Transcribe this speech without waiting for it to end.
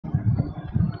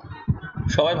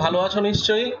সবাই ভালো আছো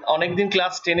নিশ্চয়ই। অনেকদিন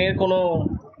ক্লাস 10 এর কোনো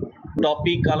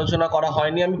টপিক আলোচনা করা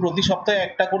হয়নি। আমি প্রতি সপ্তাহে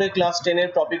একটা করে ক্লাস 10 এর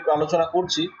টপিক আলোচনা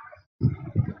করছি।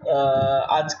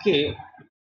 আজকে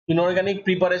ইনঅর্গানিক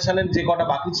প্রিপারেশনের যে কটা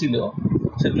বাকি ছিল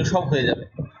সেগুলো সব হয়ে যাবে।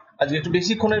 আজকে একটু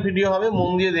বেশিক্ষণের ভিডিও হবে, মন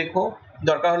দিয়ে দেখো,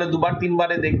 দরকার হলে দুবার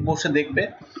তিনবারে বসে দেখবে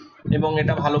এবং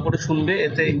এটা ভালো করে শুনবে,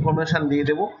 এতে ইনফরমেশন দিয়ে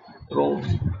দেবো এবং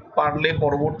পারলে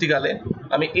পরবর্তীকালে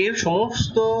আমি এর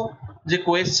সমস্ত যে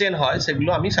কোয়েশ্চেন হয় সেগুলো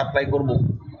আমি সাপ্লাই করব।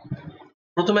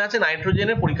 প্রথমে আছে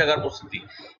নাইট্রোজেনের পরীক্ষাগার প্রস্তুতি।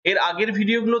 এর আগের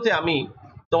ভিডিওগুলোতে আমি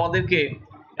তোমাদেরকে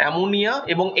অ্যামোনিয়া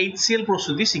এবং HCl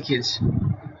প্রস্তুতি শিখিয়েছি,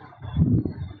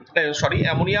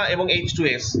 অ্যামোনিয়া এবং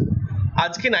H2S।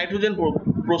 আজকে নাইট্রোজেন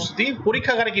প্রস্তুতি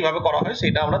পরীক্ষাগারে কিভাবে করা হয়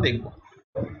সেটা আমরা দেখব।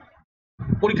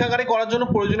 পরীক্ষাগারে করার জন্য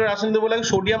প্রয়োজনীয় রাসায়নিক দ্রব্য লাগে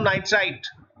সোডিয়াম নাইট্রাইট,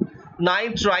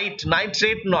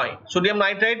 নাইট্রেট নয়, sodium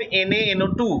nitrite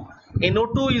NaNO2।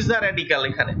 NO2 is the radical.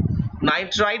 এখানে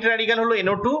নাইট্রাইট র্যাডিক্যাল হলো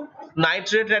NO2,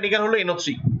 নাইট্রেট র্যাডিক্যাল হলো NO3।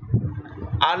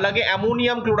 আর লাগে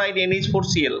অ্যামোনিয়াম ক্লোরাইড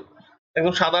NH4Cl,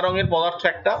 একদম সাদা রঙের পদার্থ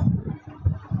একটা।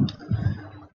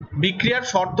 বিক্রিয়ার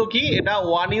শর্ত কি? এটা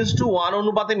 1:1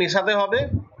 অনুপাতে মেশাতে হবে,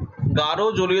 গাঢ়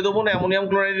জলীয় দ্রবণ অ্যামোনিয়াম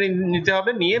ক্লোরাইড নিতে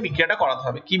হবে, নিয়ে বিক্রিয়াটা করাতে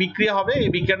হবে। কি বিক্রিয়া হবে? এই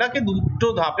বিক্রিয়াটাকে দুটো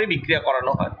ধাপে বিক্রিয়া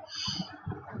করানো হয়।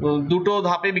 দুটো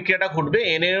ধাপে বিক্রিয়াটা ঘটবে।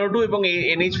 NaNO2 এবং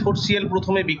NH4Cl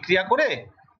প্রথমে বিক্রিয়া করে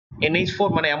NH4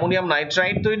 মানে অ্যামোনিয়াম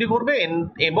নাইট্রাইট তৈরি করবে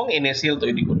এবং NaCl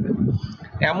তৈরি করবে।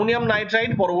 অ্যামোনিয়াম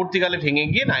নাইট্রাইট পরবর্তীকালে ভেঙে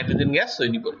গিয়ে নাইট্রোজেন গ্যাস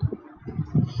তৈরি করবে।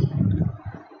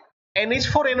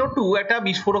 NH4NO2 একটা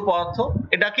বিস্ফোরক পদার্থ,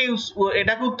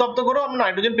 এটাকে উত্তপ্ত করেও আমরা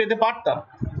নাইট্রোজেন পেতে পারতাম,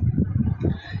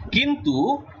 কিন্তু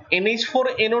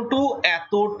NH4NO2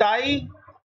 এতটাই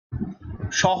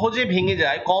সহজে ভেঙে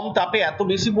যায়, কম তাপে এত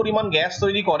বেশি পরিমাণ গ্যাস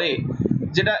তৈরি করে,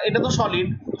 যেটা এটা তো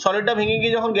সলিডটা ভেঙে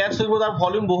গিয়ে যখন গ্যাস তৈরি করবে তার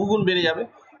ভলিউম বহুগুণ বেড়ে যাবে,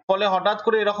 ফলে হঠাৎ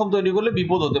করে এরকম তৈরি করলে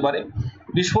বিপদ হতে পারে,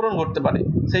 বিস্ফোরণ ঘটতে পারে।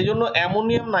 সেই জন্য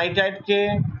অ্যামোনিয়াম নাইট্রাইটকে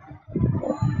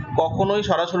কখনোই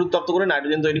সরাসরি উত্তপ্ত করে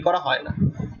নাইট্রোজেন তৈরি করা হয় না।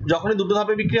 যখনই দুটো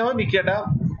ধাপে বিক্রিয়া হবে, বিক্রিয়াটা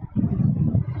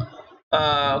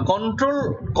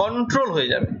কন্ট্রোল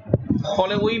হয়ে যাবে,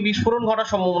 ফলে ওই বিস্ফোরণ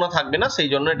ঘটার সম্ভাবনা থাকবে না। সেই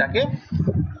জন্য এটাকে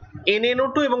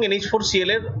NaNO2 এবং NH4Cl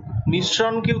এর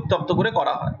মিশ্রণকে উত্তপ্ত করে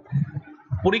করা হয়।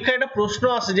 পরীক্ষায় একটা প্রশ্ন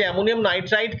আসে যে অ্যামোনিয়াম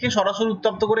নাইট্রাইটকে সরাসরি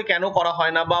উত্তপ্ত করে কেন করা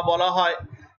হয় না, বা বলা হয়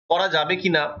করা যাবে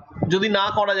কিনা, যদি না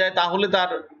করা যায় তাহলে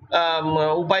তার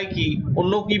উপায় কি,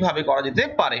 অন্য কিভাবে করা যেতে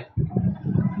পারে।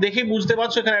 দেখে বুঝতে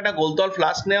পারছো, এখানে একটা গোলতল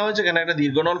ফ্লাস্ক নেওয়া হয়েছে, এখানে একটা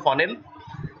দীর্ঘনল ফানেল,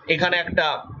 এখানে একটা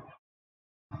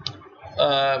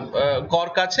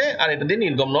কর্ক আছে, আর এটা দিয়ে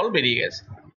নির্গম নল বেরিয়ে গেছে।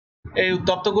 এই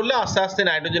উত্তপ্ত করলে আস্তে আস্তে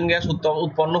নাইট্রোজেন গ্যাস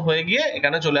উৎপন্ন হয়ে গিয়ে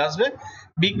এখানে চলে আসবে।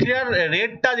 বিক্রিয়ার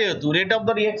রেটটা যেহেতু, রেট অফ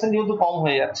দ্য রিঅ্যাকশন যেহেতু কম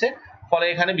হয়ে যাচ্ছে, ফলে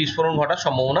এখানে বিস্ফোরণ ঘটার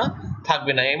সম্ভাবনা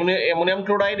থাকবে না। অ্যামোনিয়াম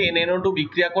ক্লোরাইড NaNO2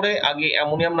 বিক্রিয়া করে আগে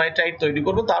অ্যামোনিয়াম নাইট্রাইট তৈরি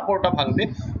করবে, তারপর ওটা ভাঙবে,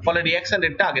 ফলে রিঅ্যাকশন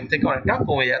রেটটা আগের থেকে অনেকটা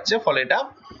কমে যাচ্ছে, ফলে এটা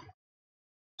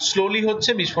স্লোলি হচ্ছে,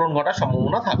 বিস্ফোরণ ঘটার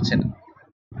সম্ভাবনা থাকছে না।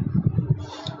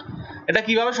 এটা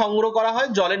কিভাবে সংগ্রহ করা হয়?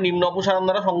 জলের নিম্ন অপসারণ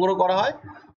দ্বারা সংগ্রহ করা হয়।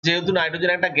 যেহেতু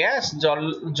নাইট্রোজেন একটা গ্যাস,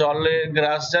 জলে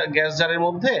গ্যাস জারের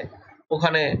মধ্যে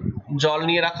ওখানে জল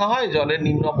নিয়ে রাখা হয়, জলের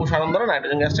নিম্ন অপসারণ দ্বারা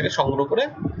নাইট্রোজেন গ্যাসটাকে সংগ্রহ করে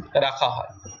রাখা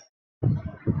হয়।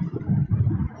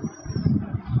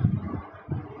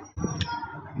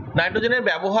 নাইট্রোজেনের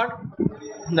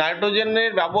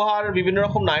ব্যবহার বিভিন্ন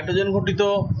রকম নাইট্রোজেন ঘটিত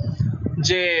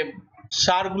যে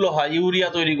সারগুলো হয়, ইউরিয়া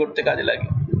তৈরি করতে কাজে লাগে,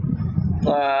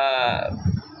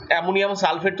 অ্যামোনিয়াম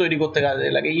সালফেট তৈরি করতে কাজে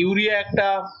লাগে। ইউরিয়া একটা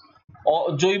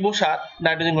জৈব সার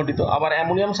নাইট্রোজেন ঘটিত, আবার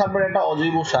অ্যামোনিয়াম সালফেট একটা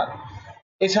অজৈব সার।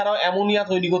 এছাড়াও অ্যামোনিয়া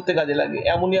তৈরি করতে কাজে লাগে,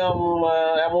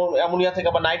 অ্যামোনিয়া থেকে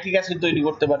আবার নাইট্রিক অ্যাসিড তৈরি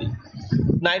করতে পারি,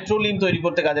 নাইট্রোলিন তৈরি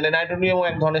করতে কাজে লাগে, নাইট্রোনিয়াম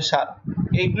এক ধরনের সার।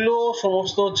 এগুলো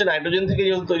সমস্ত হচ্ছে নাইট্রোজেন থেকে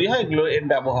যেহেতু তৈরি হয়, এগুলো এর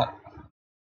ব্যবহার।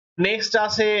 নেক্সট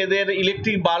আসে এদের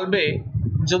ইলেকট্রিক বাল্বে,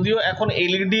 যদিও এখন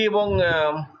এলইডি এবং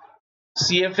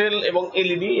CFL এবং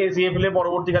এলইডি, CFL এর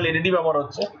পরবর্তীকালে এলইডি ব্যবহার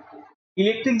হচ্ছে।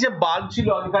 ইলেকট্রিক যে বাল্ব ছিল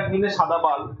আগেকার দিনে, সাদা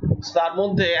বাল্ব, তার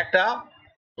মধ্যে একটা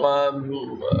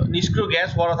নিষ্ক্রিয় গ্যাস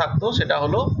ভরা থাকতো, সেটা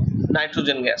হলো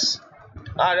নাইট্রোজেন গ্যাস,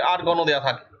 আর আর্গন দেওয়া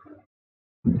থাকে।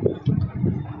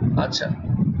 আচ্ছা,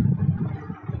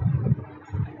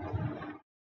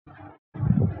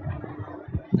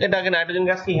 এটাকে নাইট্রোজেন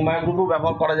গ্যাসকে হিমায়ন গ্রুপও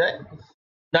ব্যবহার করা যায়।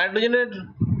 নাইট্রোজেনের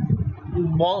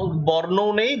বর্ণও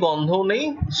নেই, গন্ধও নেই,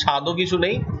 স্বাদও কিছু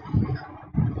নেই,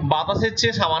 বাতাসের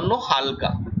চেয়ে সামান্য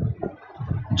হালকা,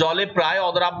 জলে প্রায়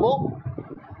অদ্রাব্য।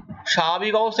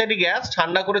 স্বাভাবিক অবস্থায় এটি গ্যাস,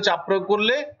 ঠান্ডা করে চাপ প্রয়োগ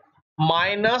করলে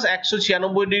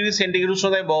 -196 ডিগ্রি সেন্টিগ্রেড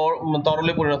উষ্ণতায়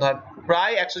তরলে পরিণত হয়।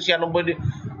 প্রায়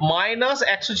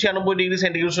 -196 ডিগ্রি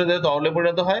সেন্টিগ্রেড তরলে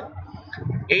পরিণত হয়।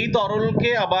 এই তরলকে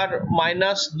আবার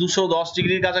 -210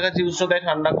 ডিগ্রির কাছাকাছি উষ্ণতায়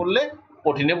ঠান্ডা করলে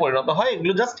কঠিনে পরিণত হয়।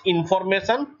 এগুলো জাস্ট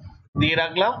ইনফরমেশন দিয়ে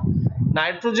রাখলাম।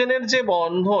 নাইট্রোজেনের যে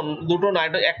বন্ধন দুটো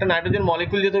একটা নাইট্রোজেন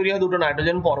মলিকিউল যে তৈরি হয় দুটো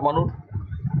নাইট্রোজেন পরমাণুর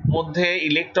মধ্যে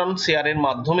ইলেকট্রন শেয়ারের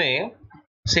মাধ্যমে,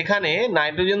 সেখানে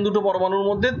নাইট্রোজেন দুটো পরমাণুর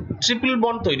মধ্যে ট্রিপল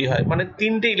বন্ড তৈরি হয়, মানে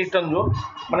 3টে ইলেকট্রন জোড়,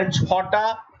 মানে 6টা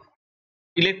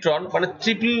ইলেকট্রন, মানে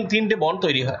তিনটে বন্ড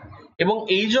তৈরি হয়। এবং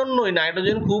এই জন্যই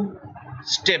নাইট্রোজেন খুব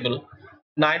স্টেবল।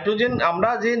 নাইট্রোজেন আমরা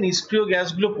যে নিষ্ক্রিয়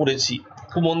গ্যাসগুলো পড়েছি,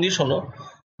 খুব মন দিয়ে শোনো,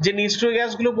 যে নিষ্ক্রিয়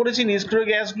গ্যাসগুলো পড়েছি, নিষ্ক্রিয়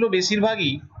গ্যাসগুলো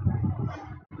বেশিরভাগই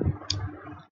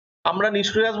আমরা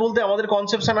নিষ্ক্রিয় গ্যাস বলতে আমাদের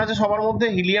কনসেপশন আছে সবার মধ্যে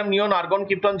হিলিয়াম, নিয়ন, আর্গন,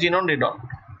 ক্রিপ্টন, জেনন, রেডন,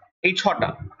 এই 6টা।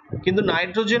 কিন্তু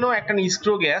নাইট্রোজেনও একটা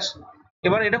নিষ্ক্রিয় গ্যাস।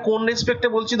 এবার এটা কোন রেসপেক্টে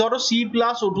বলছি, ধরো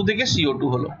C+O2 থেকে CO2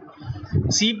 হলো,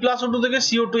 C+O2 থেকে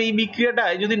CO2 এই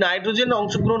বিক্রিয়াটায় যদি নাইট্রোজেন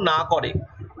অংশগ্রহণ না করে,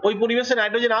 ওই পরিবেশে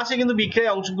নাইট্রোজেন আছে কিন্তু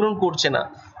বিক্রিয়ায় অংশগ্রহণ করছে না,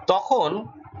 তখন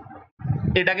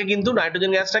এটাকে কিন্তু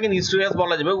নাইট্রোজেন গ্যাসটাকে নিষ্ক্রিয় গ্যাস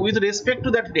বলা যাবে with respect to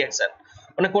that reaction.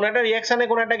 মানে কোন একটা রিঅ্যাকশনে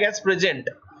কোন একটা গ্যাস প্রেজেন্ট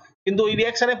কিন্তু ওই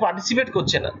রিঅ্যাকশনে পার্টিসিপেট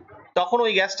করছে না, তখন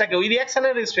ওই গ্যাসটাকে ওই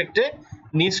রিঅ্যাকশনের রেসপেক্টে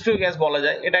নিষ্ক্রিয় গ্যাস বলা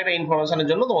যায়। এটা একটা ইনফরমেশনের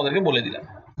জন্য তোমাদেরকে বলে দিলাম।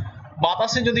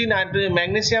 বাতাসে যদি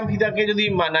ম্যাগনেসিয়াম ফিতাকে যদি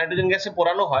নাইট্রোজেন গ্যাসে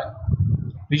পোড়ানো হয়,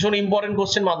 ভীষণ ইম্পর্টেন্ট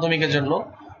কোশ্চেন মাধ্যমিকের জন্য,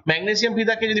 ম্যাগনেসিয়াম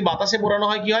ফিতাকে যদি বাতাসে পোড়ানো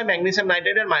হয় কি হয়, ম্যাগনেসিয়াম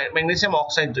নাইট্রাইড আর ম্যাগনেসিয়াম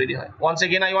অক্সাইড তৈরি হয়। Once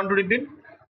again I want to repeat,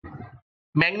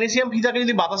 magnesium ফিতাকে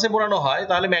যদি বাতাসে পোড়ানো হয়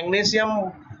তাহলে ম্যাগনেসিয়াম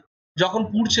যখন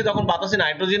পুড়ছে তখন বাতাসে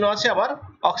নাইট্রোজেনও আছে আবার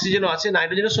অক্সিজেনও আছে,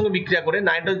 নাইট্রোজেনের সঙ্গে বিক্রিয়া করে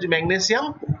ম্যাগনেসিয়াম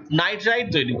নাইট্রাইড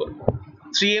তৈরি করবে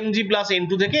 3Mg +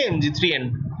 N2 থেকে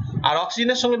Mg3N2, আর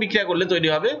অক্সিজেনের সঙ্গে বিক্রিয়া করলে তৈরি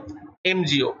হবে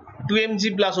MgO, 2Mg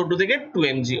 + O2 থেকে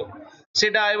 2MgO,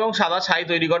 সেটা এবং সাদা ছাই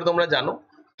তৈরি করে তোমরা জানো।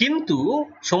 কিন্তু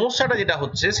সমস্যাটা যেটা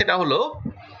হচ্ছে সেটা হলো,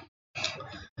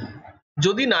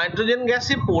 যদি নাইট্রোজেন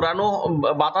গ্যাসে পোড়ানো,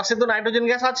 বাতাসে তো নাইট্রোজেন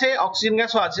গ্যাস আছে, অক্সিজেন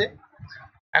গ্যাসও আছে,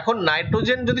 এখন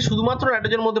নাইট্রোজেন যদি শুধুমাত্র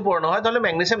নাইট্রোজেনের মধ্যে পোড়ানো হয় তাহলে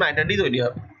ম্যাগনেসিয়াম নাইট্রাইডই তৈরি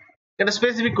হবে। এটা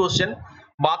স্পেসিফিক কোশ্চেন।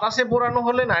 বাতাসে পোড়ানো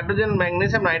হলে নাইট্রোজেন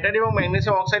ম্যাগনেসিয়াম নাইট্রাইড এবং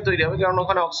ম্যাগনেসিয়াম অক্সাইড তৈরি হবে, কারণ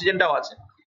ওখানে অক্সিজেনটাও আছে।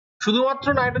 শুধুমাত্র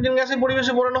নাইট্রোজেন গ্যাসের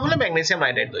পরিবেশে পোড়ানো হলে ম্যাগনেসিয়াম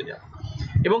নাইট্রাইড তৈরি হবে।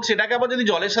 এবং সেটাকে আবার যদি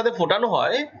জলের সাথে ফোটানো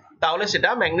হয় তাহলে সেটা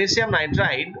ম্যাগনেসিয়াম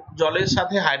নাইট্রাইড জলের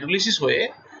সাথে হাইড্রোলিসিস হয়ে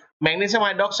ম্যাগনেসিয়াম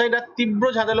হাইড্রোক্সাইড আর তীব্র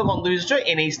ঝাঁঝালো গন্ধ বিশিষ্ট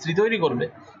NH3 তৈরি করবে।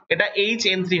 এটা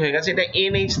HN3 হয়ে গেছে, এটা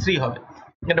NH3 হবে,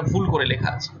 এটা ভুল করে লেখা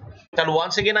আছে। তাহলে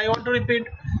once again I want to repeat,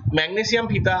 magnesium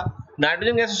ফিতা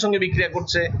নাইট্রোজেন গ্যাসের সঙ্গে বিক্রিয়া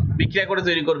করছে, বিক্রিয়া করে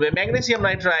তৈরি করবে ম্যাগনেসিয়াম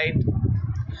নাইট্রাইড।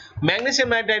 ম্যাগনেসিয়াম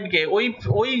নাইট্রাইডকে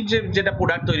ওই যেটা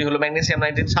প্রোডাক্ট তৈরি হলো ম্যাগনেসিয়াম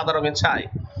নাইট্রাইড সাদা রঙের ছাই,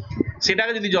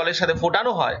 সেটাকে যদি জলের সাথে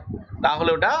ফোটানো হয় তাহলে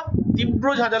ওটা তীব্র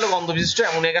ঝাঁঝালো গন্ধ বিশিষ্ট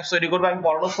অ্যামোনিয়া গ্যাস তৈরি করবে। আমি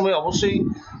পড়ানোর সময় অবশ্যই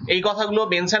এই কথাগুলো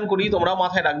মেনশন করি, তোমরাও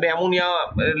মাথায় রাখবে। অ্যামোনিয়া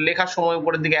লেখার সময়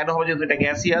উপরের দিকে অ্যাড হবে যেহেতু এটা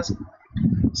গ্যাসিয়াস।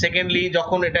 সেকেন্ডলি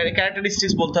যখন এটা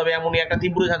ক্যারেক্টারিস্টিক্স বলতে হবে, অ্যামোনিয়া একটা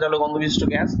তীব্র ঝাঁঝালো গন্ধ বিশিষ্ট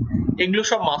গ্যাস, এগুলো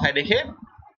সব মাথায় রেখে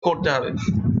করতে হবে।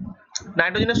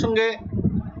 নাইট্রোজেনের সঙ্গে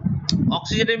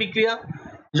অক্সিজেনের বিক্রিয়া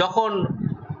যখন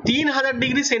 3000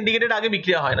 ডিগ্রি সেন্টিগ্রেডের আগে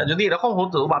বিক্রিয়া হয় না, যদি এরকম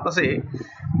হতো বাতাসে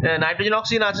নাইট্রোজেন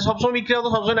অক্সিজেন আছে সবসময় বিক্রিয়া হতো,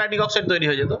 সবসময় নাইট্রিক অক্সাইড তৈরি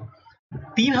হয়ে যেত।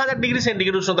 3000 ডিগ্রি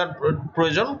সেন্টিগ্রেড উষ্ণতার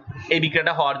প্রয়োজন এই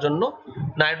বিক্রিয়াটা হওয়ার জন্য।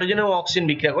 নাইট্রোজেন এবং অক্সিজেন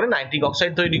বিক্রিয়া করে নাইট্রিক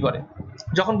অক্সাইড তৈরি করে।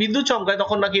 যখন বিদ্যুৎ চমকায়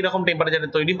তখন নাকি এরকম টেম্পারেচারে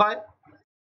তৈরি হয়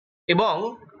এবং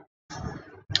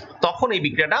তখন এই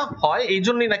বিক্রিয়াটা হয়, এই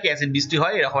জন্যই নাকি অ্যাসিড বৃষ্টি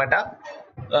হয়, এরকম একটা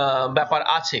ব্যাপার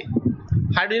আছে।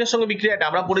 হাইড্রোজেনের সঙ্গে বিক্রিয়াটা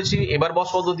আমরা পড়েছি এবার বস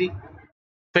পদ্ধতি,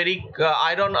 ফেরিক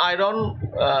আয়রন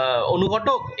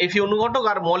অনুঘটক, Fe অনুঘটক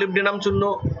আর মলিবডেনাম চূর্ণ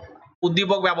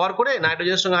উদ্দীপক ব্যবহার করে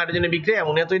নাইট্রোজেনের সঙ্গে হাইড্রোজেনের বিক্রিয়া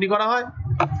অ্যামোনিয়া তৈরি করা হয়।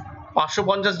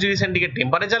 550 ডিগ্রি সেন্টিগ্রেড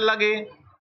টেম্পারেচার লাগে,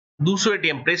 200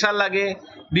 ATM প্রেসার লাগে।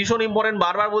 ভীষণ ইম্পর্টেন্ট,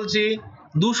 বারবার বলছি,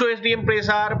 200 ATM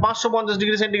pressure, 550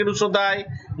 degree centigrade উষ্ণতায়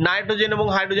nitrogen এবং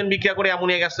হাইড্রোজেন বিক্রিয়া করে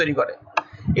অ্যামোনিয়া গ্যাস তৈরি করে।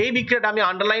 এই বিক্রিয়াটা আমি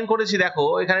আন্ডারলাইন করেছি, দেখো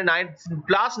এখানে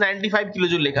 +95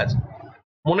 কিলোজুল লেখা আছে।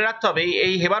 মনে রাখতে হবে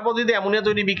এই হেবার পদ্ধতিতে অ্যামোনিয়া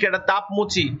তৈরি বিক্রিয়াটা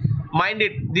তাপমুচি। Mind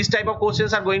it, this type of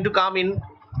questions are going to come in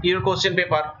your question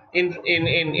paper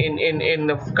in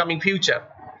coming future.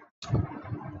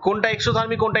 কোনটা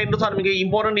এক্সোথার্মিক কোনটা এন্ডোথার্মিক, এই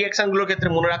ইম্পর্টেন্ট রিঅ্যাকশন গুলোর ক্ষেত্রে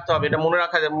মনে রাখতে হবে, এটা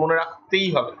মনে রাখতেই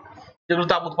হবে, যেগুলো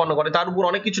তাপ উৎপন্ন করে তার উপর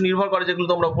অনেক কিছু নির্ভর করে, যেগুলো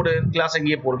তোমরা উপরে ক্লাসে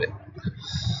গিয়ে পড়বে।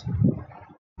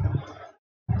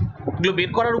 এগুলো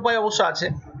বের করার উপায় অবশ্য আছে,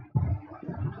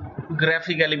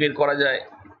 গ্রাফিক্যালি বের করা যায়।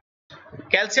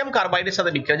 ক্যালসিয়াম কার্বাইডের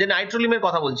সাথে বিক্রিয়া, যে নাইট্রোলিমের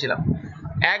কথা বলছিলাম,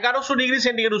 1100 ডিগ্রি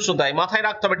সেন্টিগ্রেড উষ্ণতায়, মাথায়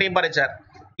রাখতে হবে টেম্পারেচার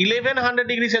 1100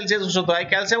 ডিগ্রি সেলসিয়াস উষ্ণতায়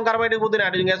ক্যালসিয়াম কার্বাইডের মধ্যে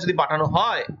নাইট্রোজেন গ্যাস যদি পাঠানো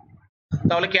হয়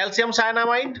তাহলে ক্যালসিয়াম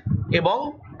সায়ানামাইড এবং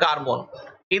কার্বন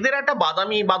এদের একটা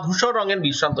বাদামি বা ধূসর রঙের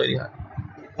মিশ্রণ তৈরি হয়।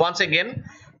 ওয়ান্স এগেন,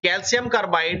 ক্যালসিয়াম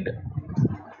কার্বাইড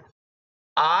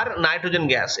আর নাইট্রোজেন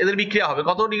গ্যাস এদের বিক্রিয়া হবে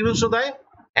কত ডিগ্রি উষ্ণতায়?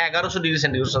 1100 degree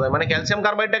centigrade উষ্ণতায়। মানে ক্যালসিয়াম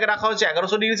কার্বাইডটাকে রাখা হয়েছে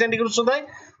 1100 ডিগ্রি সেন্টিগ্রেড উষ্ণতায়,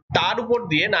 তার উপর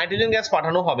দিয়ে নাইট্রোজেন গ্যাস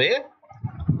পাঠানো হবে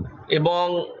এবং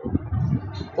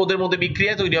ওদের মধ্যে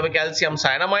বিক্রিয়ায় তৈরি হবে ক্যালসিয়াম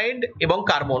সায়ানামাইড এবং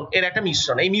কার্বন এর একটা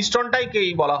মিশ্রণ। এই মিশ্রণটাকেই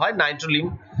বলা হয় নাইট্রোলিন।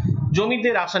 জমিতে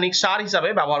রাসায়নিক সার হিসাবে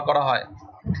ব্যবহার করা হয়।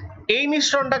 এই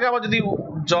মিশ্রণটাকে আবার যদি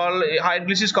জল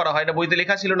হাইড্রোলিসিস করা হয়, এটা বইতে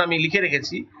লেখা ছিল না, আমি লিখে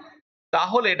রেখেছি,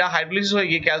 তাহলে এটা হাইড্রোলিসিস হয়ে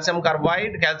গিয়ে ক্যালসিয়াম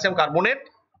কার্বাইড, ক্যালসিয়াম কার্বনেট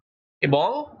এবং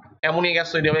অ্যামোনিয়া গ্যাস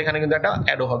তৈরি হবে। এখানে কিন্তু একটা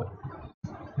অ্যাডও হবে।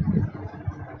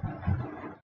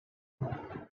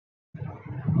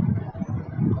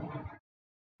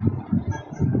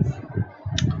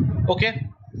 ওকে,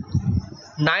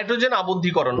 নাইট্রোজেন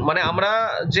আবদ্ধীকরণ মানে আমরা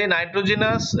যে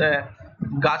নাইট্রোজেনাস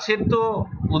গাছের তো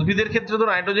উদ্ভিদের ক্ষেত্রে তো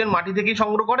নাইট্রোজেন মাটি থেকেই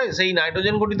সংগ্রহ করে, সেই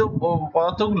নাইট্রোজেন গঠিত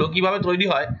পদার্থগুলো কিভাবে তৈরি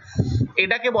হয়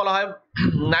এটাকে বলা হয়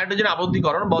নাইট্রোজেন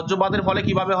আবদ্ধীকরণ। বজ্রপাতের ফলে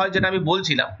কিভাবে হয় যেটা আমি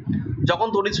বলছিলাম, যখন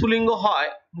তড়িৎস্ফুলিঙ্গ হয়,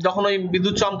 যখন ওই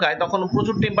বিদ্যুৎ চমকায় তখন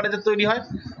প্রচুর টেম্পারেচার তৈরি হয়,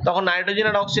 তখন নাইট্রোজেন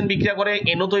আর অক্সিজেন বিক্রিয়া করে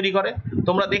NO তৈরি করে।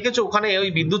 তোমরা দেখেছো ওখানে ওই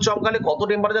বিদ্যুৎ চমকালে কত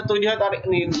টেম্পারেচার তৈরি হয়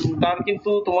তার কিন্তু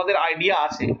তোমাদের আইডিয়া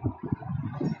আছে,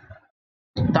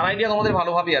 তার আইডিয়া তোমাদের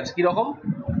ভালোভাবেই আছে। কিরকম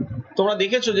তোমরা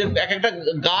দেখেছো যে এক একটা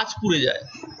গাছ পুড়ে যায়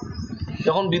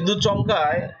যখন বিদ্যুৎ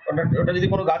চমকায়, ওটা যদি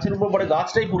কোনো গাছের উপর পড়ে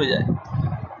গাছটাই পুড়ে যায়।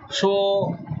 সো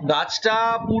গাছটা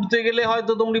পুড়তে গেলে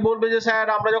হয়তো তুমি বলবে যে স্যার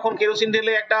আমরা যখন কেরোসিন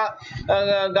ঢেলে একটা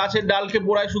গাছের ডালকে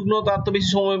পোড়ায় শুকনো, তার তো বেশি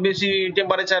সময় বেশি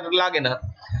টেম্পারেচার লাগে না,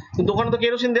 কিন্তু ওখানে তো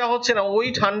কেরোসিন দেওয়া হচ্ছে না, ওই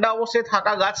ঠান্ডা অবস্থায়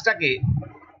থাকা গাছটাকে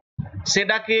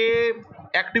সেটাকে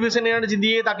অ্যাক্টিভেশন এনার্জি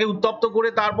দিয়ে তাকে উত্তপ্ত করে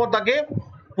তারপর তাকে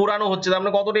পোড়ানো হচ্ছে। তার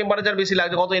মানে কত টেম্পারেচার বেশি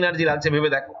লাগছে, কত এনার্জি লাগছে ভেবে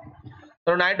দেখো।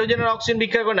 কারণ নাইট্রোজেন আর অক্সিজেন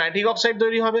বিক্রিয়া করে নাইট্রিক অক্সাইড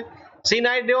তৈরি হবে, সেই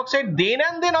নাইট্রিক অক্সাইড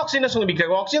দেন অক্সিজেনের সঙ্গে বিক্রিয়া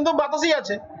করে, অক্সিজেন তো বাতাসেই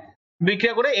আছে,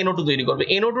 বিক্রিয়া করে NO2 তৈরি করবে।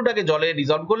 NO2 টাকে জলে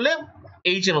ডিজলভ করলে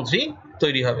HNO3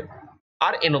 তৈরি হবে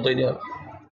আর NO তৈরি হবে।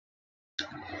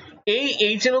 এই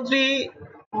HNO3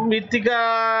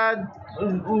 মৃত্তিকার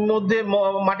মধ্যে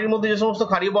মাটির মধ্যে যে সমস্ত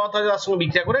ক্ষারীয় পদার্থ আছে তার সঙ্গে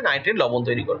বিক্রিয়া করে নাইট্রেট লবণ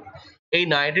তৈরি করে। এই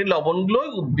নাইট্রেট লবণগুলোই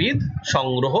উদ্ভিদ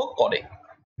সংগ্রহ করে।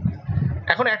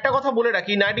 এখন একটা কথা বলে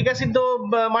রাখি, নাইট্রিক অ্যাসিড তো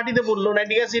মাটিতে পড়লো,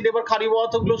 নাইট্রিক অ্যাসিড এবার ক্ষারীয়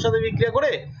পদার্থগুলোর সাথে বিক্রিয়া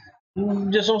করে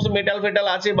যে সমস্ত মেটাল ফেটাল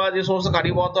আছে বা যে সমস্ত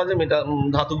ক্ষারীয় পদার্থ আছে,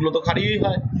 ধাতুগুলো তো ক্ষারীয়ই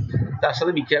হয়, তার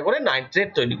সাথে বিক্রিয়া করে নাইট্রেট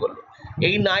তৈরি করলো।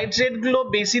 এই নাইট্রেট গুলো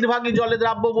বেশিরভাগই জলে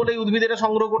দ্রাব্য বলে উদ্ভিদেরা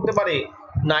সংগ্রহ করতে পারে।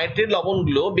 নাইট্রেট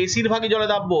লবণগুলো বেশিরভাগই জলে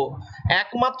দ্রাব্য,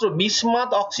 একমাত্র বিসমাথ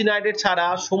অক্সিনাইট্রেট ছাড়া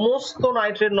সমস্ত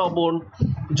নাইট্রেট লবণ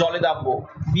জলে দ্রাব্য।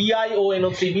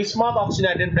 BiONO3 বিসমাথ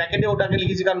অক্সিনাইট্রেট, ব্র্যাকেটে ওটাকে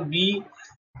লিখেছি কারণ বি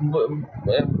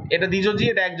এটা দ্বিযোজী,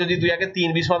 এটা একযোজী, 2 1 3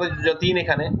 বিসমাথ 3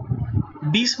 এখানে।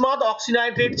 বিসমাথ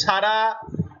অক্সিনাইট্রেট ছাড়া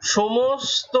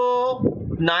সমস্ত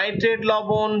নাইট্রেট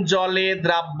লবণ জলে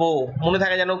দ্রাব্য। মনে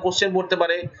থাকে যেন কোশ্চেন পড়তে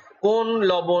পারে কোন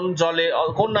লবণ জলে,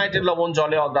 কোন নাইট্রেট লবণ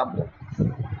জলে অদ্রাব্য।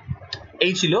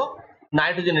 এই ছিল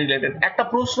নাইট্রোজেন রিলেটেড। একটা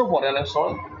প্রশ্ন পড়ে অনেক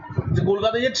সময় যে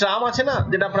কলকাতায় যে ট্রাম আছে না,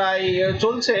 যেটা প্রায়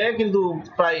চলছে কিন্তু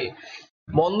প্রায়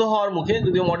বন্ধ হওয়ার মুখে,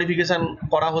 যদিও মডিফিকেশন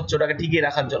করা হচ্ছে ওটাকে টিকিয়ে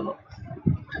রাখার জন্য,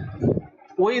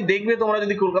 ওই দেখবে তোমরা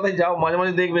যদি কলকাতায় যাও মাঝে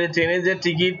মাঝে দেখবে ট্রেনের যে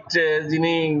টিকিট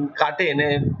যিনি কাটেন,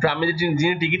 ট্রামে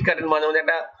যিনি টিকিট কাটেন, মাঝে মাঝে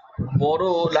একটা বড়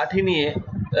লাঠি নিয়ে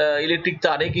ইলেকট্রিক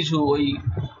তারে কিছু ওই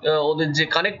ওদের যে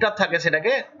কানেক্টর থাকে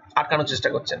সেটাকে আটকানোর চেষ্টা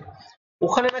করছেন।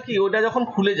 ওখানে নাকি ওটা যখন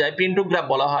খুলে যায়, পেন্টোগ্রাফ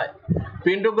বলা হয়,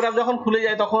 পেন্টোগ্রাফ যখন খুলে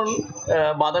যায় তখন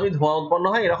বাদামি ধোঁয়া উৎপন্ন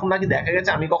হয়, এরকম নাকি দেখা গেছে,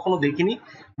 আমি কখনো দেখিনি,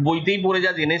 বইতেই পড়ে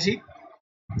যা জেনেছি।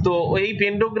 তো এই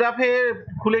পেন্টোগ্রাফে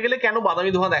খুলে গেলে কেন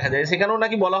বাদামি ধোঁয়া দেখা যায়, সেখানেও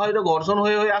নাকি বলা হয় এটা ঘর্ষণ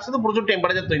হয়ে হয়ে আসে তো প্রচুর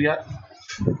টেম্পারেচার তৈরি হয়,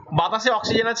 বাতাসে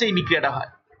অক্সিজেন আছে, এই বিক্রিয়াটা হয়,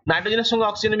 নাইট্রোজেনের সঙ্গে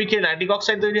অক্সিজেনের বিক্রিয়া নাইট্রিক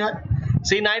অক্সাইড তৈরি হয়,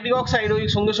 সেই নাইট্রিক অক্সাইড ওই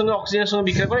সঙ্গে সঙ্গে অক্সিজেনের সঙ্গে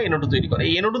বিক্রিয়া করে NO2 তৈরি করে।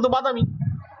 এই NO2 তো বাদামি,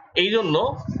 এই জন্য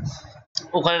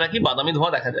ওখানে নাকি বাদামি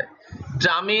ধোঁয়া দেখা যায়।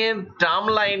 ট্রাম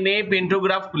লাইনে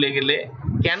পেন্টোগ্রাফ খুলে গেলে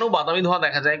কেন বাদামি ধোঁয়া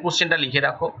দেখা যায়, কোশ্চেনটা লিখে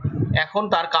রাখো। এখন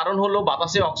তার কারণ হলো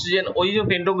বাতাসে অক্সিজেন, ওই যে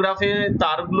পেন্টোগ্রাফের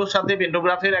তারগুলোর সাথে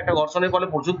পেন্টোগ্রাফের একটা ঘর্ষণের ফলে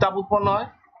প্রচুর তাপ উৎপন্ন হয়,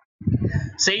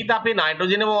 সেই তাপে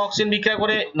নাইট্রোজেন এবং অক্সিজেন বিক্রিয়া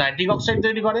করে নাইট্রিক অক্সাইড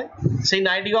তৈরি করে, সেই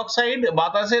নাইট্রিক অক্সাইড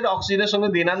বাতাসের অক্সিজেনের সঙ্গে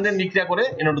দেনানদেন বিক্রিয়া করে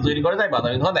NO2 তৈরি করে, তাই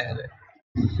বাদামি ধোঁয়া দেখা যায়।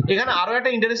 এখানে আরো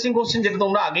একটা ইন্টারেস্টিং কোশ্চেন যেটা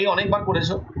তোমরা আগেই অনেকবার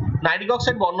করেছো, নাইট্রিক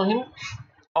অক্সাইড বর্ণহীন,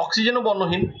 অক্সিজেনও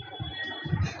বর্ণহীন,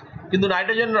 কিন্তু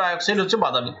নাইট্রোজেন ডাইঅক্সাইড হচ্ছে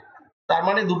বাদামি, তার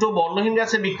মানে দুটো বর্ণহীন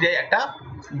গ্যাসের বিক্রিয়ায় একটা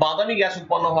বাদামি গ্যাস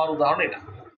উৎপন্ন হওয়ার উদাহরণ এটা।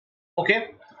 ওকে,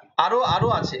 আরো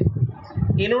আছে,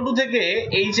 NO2 থেকে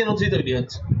HNO3 তৈরি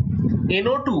হচ্ছে।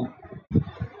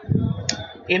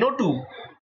 NO2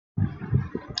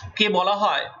 কে বলা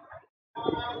হয়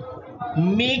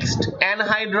মিক্সড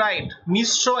অ্যানহাইড্রাইড,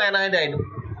 মিশ্র অ্যানহাইড্রাইড,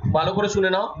 ভালো করে শুনে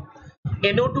নাও,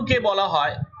 NO2 কে বলা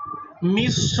হয়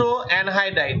মিশ্র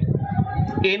অ্যানহাইড্রাইড।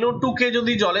 NO2 কে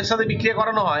যদি জলের সাথে বিক্রিয়া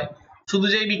করানো হয়, শুধু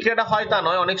যে বিক্রিয়াটা হয় তা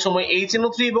নয়, অনেক সময়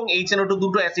HNO3 এবং HNO2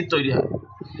 দুটো অ্যাসিড তৈরি হয়।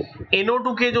 NO2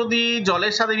 কে যদি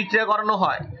জলের সাথে বিক্রিয়া করানো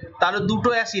হয় তাহলে দুটো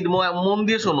অ্যাসিড, মন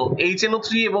দিয়ে শোনো, HNO3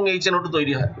 এবং HNO2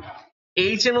 তৈরি হয়।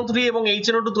 HNO3 এবং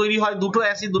HNO2 তৈরি হয় দুটো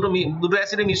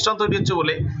অ্যাসিডের মিশ্রণ তৈরি হচ্ছে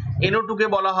বলে NO2 কে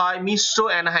বলা হয় মিশ্র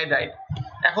অ্যানহাইড্রাইড।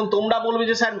 এখন তোমরা বলবে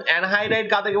যে স্যার অ্যানহাইড্রাইড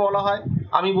কাকে বলা হয়,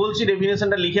 আমি বলছি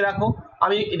ডেফিনেশনটা লিখে রাখো,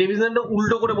 আমি ডেফিনেশনটা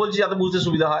উল্টো করে বলছি যাতে বুঝতে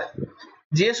সুবিধা হয়।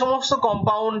 যে সমস্ত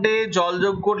কম্পাউন্ডে জল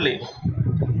যোগ করলে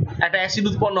একটা অ্যাসিড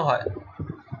উৎপন্ন হয়,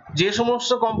 যে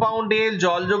সমস্ত কম্পাউন্ডে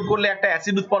জল যোগ করলে একটা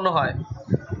অ্যাসিড উৎপন্ন হয়,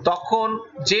 তখন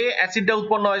যে অ্যাসিডটা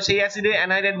উৎপন্ন হয় সেই অ্যাসিডে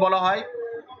অ্যানহাইড্রাইড বলা হয়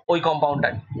ওই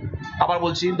কম্পাউন্ডটাকে। আবার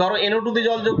বলছি, ধরো NO2 তে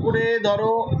জল যোগ করে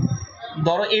ধরো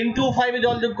N2O5 এ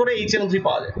জল যোগ করে HNO3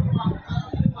 পাওয়া যায়,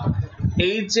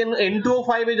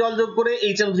 N2O5 এ জল যোগ করে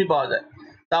HNO3 পাওয়া যায়,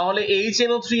 তাহলে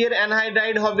HNO3 এর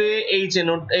অ্যানহাইড্রাইড হবে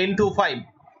N2O5।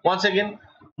 ওয়ান্স अगेन,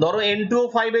 ধরো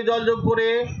N2O5 এ জল যোগ করে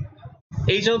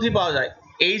HNO3 পাওয়া যায়,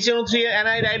 HNO3 এর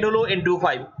অ্যানহাইড্রাইড হলো N2O5।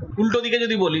 উল্টো দিকে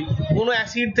যদি বলি, কোনো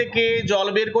অ্যাসিড থেকে জল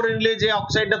বের করে নিলে যে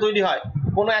অক্সাইডটা তৈরি হয়,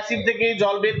 কোনো অ্যাসিড থেকে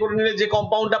জল বের করে নিলে যে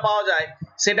কম্পাউন্ডটা পাওয়া যায়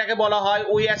সেটাকে বলা হয়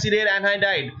ওই অ্যাসিডের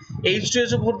অ্যানহাইড্রাইড।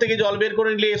 H2SO4 থেকে জল বের করে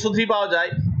নিলে SO3 পাওয়া যায়,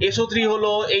 SO3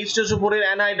 হলো H2SO4 এর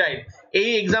অ্যানহাইড্রাইড। এই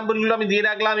এক্সাম্পলগুলো আমি দিয়ে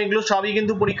রাখলাম, এগুলো সবই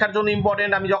কিন্তু পরীক্ষার জন্য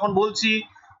ইম্পর্টেন্ট। আমি যখন বলছি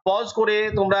পজ করে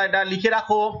তোমরা এটা লিখে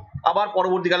রাখো, আবার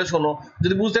পরবর্তীকালে শোনো,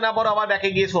 যদি বুঝতে না পারো আবার ব্যাকে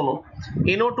গিয়ে শোনো।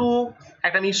 NO2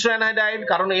 একটা মিশ্র অ্যানহাইড্রাইড,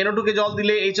 কারণ NO2 কে জল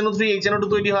দিলে HNO2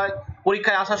 তৈরি হয়,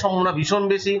 পরীক্ষায় আসার সম্ভাবনা ভীষণ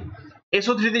বেশি।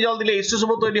 SO3 তে জল দিলে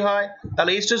H2SO4 তৈরি হয়,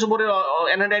 তাহলে H2SO4 এর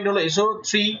অ্যানহাইড্রাইড হলো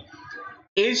SO3।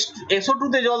 SO2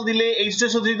 তে জল দিলে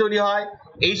H2SO3 তৈরি হয়,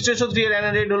 H2SO3 এর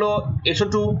অ্যানহাইড্রাইড হলো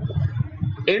SO2।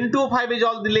 N2O5 এ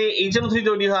জল দিলে HNO3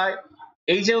 তৈরি হয়,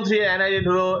 HNO3 এর অ্যানহাইড্রাইড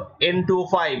হলো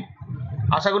N2O5।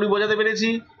 আশা করি বোঝাতে পেরেছি।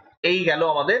 এই গেল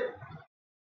আমাদের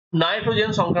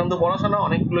নাইট্রোজেন সংক্রান্ত পড়াশোনা,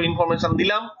 অনেকগুলো ইনফরমেশন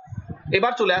দিলাম।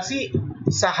 এবার চলে আসি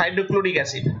হাইড্রোক্লোরিক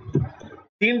অ্যাসিড।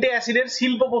 তিনটে অ্যাসিডের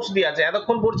শিল্প প্রস্তুতি আছে।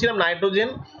 এতক্ষণ পড়ছিলাম নাইট্রোজেন,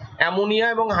 অ্যামোনিয়া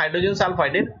এবং হাইড্রোজেন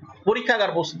সালফাইডের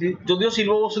পরীক্ষাগার প্রস্তুতি, যদিও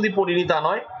শিল্প প্রস্তুতি পড়িনি তা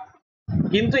নয়,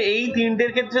 কিন্তু এই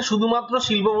তিনটের ক্ষেত্রে শুধুমাত্র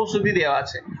শিল্প প্রস্তুতি দেওয়া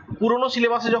আছে। পুরোনো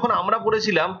সিলেবাসে যখন আমরা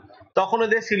পড়েছিলাম তখন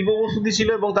এদের শিল্প প্রস্তুতি ছিল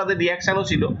এবং তাদের রিয়াকশনও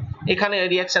ছিল। এখানে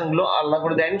রিয়াকশন গুলো আলাদা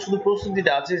করে দেয়নি, শুধু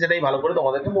প্রস্তুতিটা আছে, সেটাই ভালো করে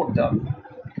তোমাদেরকে পড়তে হবে।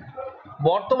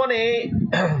 বর্তমানে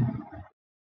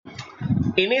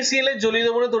NaCl এর জলীয়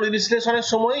দ্রবণের তড়িৎ বিশ্লেষণের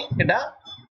সময় এটা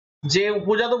যে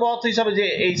উপজাত পদার্থ হিসাবে যে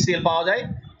HCl পাওয়া যায়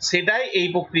সেটাই এই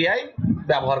প্রক্রিয়ায়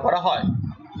ব্যবহার করা হয়।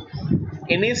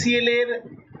 NaCl এর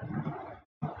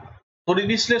তড়িৎ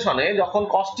বিশ্লেষণে যখন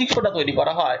কস্টিক সোডা তৈরি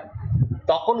করা হয়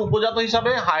তখন উপজাত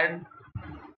হিসাবে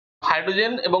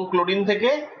হাইড্রোজেন এবং ক্লোরিন থেকে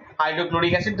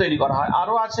হাইড্রোক্লোরিক অ্যাসিড তৈরি করা হয়।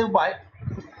 আরো আছে উপায়,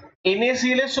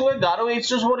 NaCl এর সঙ্গে গাঢ়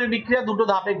H2SO4 এর বিক্রিয়া দুটো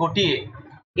ধাপে ঘটিয়ে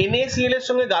NaCl এর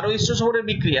সঙ্গে গাঢ় H2SO4 এর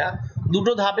বিক্রিয়া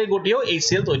দুটো ধাপে ঘটিয়েও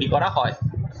HCl তৈরি করা হয়।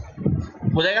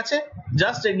 বোঝা গেছে?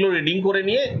 জাস্ট এগুলো রিডিং করে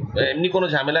নিয়ে এমনি কোনো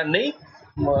ঝামেলা নেই,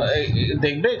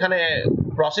 দেখবে এখানে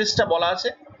প্রসেসটা বলা আছে।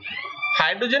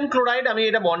 হাইড্রোজেন ক্লোরাইড, আমি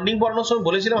এটা বন্ডিং পড়ানোর সময়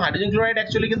বলেছিলাম, হাইড্রোজেন ক্লোরাইড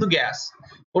অ্যাকচুয়ালি কিন্তু গ্যাস,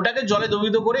 ওটাকে জলে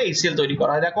দ্রবীভূত করে HCl তৈরি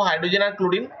করা হয়। দেখো হাইড্রোজেন আর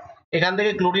ক্লোরিন, এখান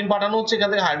থেকে ক্লোরিন পাঠানো হচ্ছে, এখান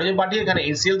থেকে হাইড্রোজেন পাঠিয়ে এখানে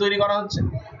HCl তৈরি করা হচ্ছে।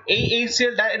 এই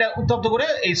HClটা এটা উত্তপ্ত করে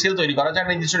HCl তৈরি করা হচ্ছে,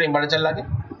 একটা নির্দিষ্ট টেম্পারেচার লাগে,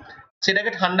 সেটাকে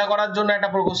ঠান্ডা করার জন্য একটা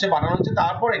প্রকোষ্ঠে পাঠানো হচ্ছে।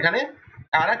 তারপর এখানে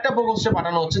আর একটা প্রকোষ্ঠে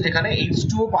পাঠানো হচ্ছে যেখানে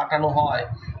H2O পাঠানো হয়।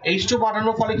 H2O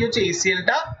পাঠানোর ফলে কি হচ্ছে,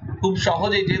 HClটা খুব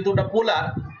সহজেই, যেহেতু ওটা পোলার,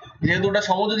 যেহেতু ওটা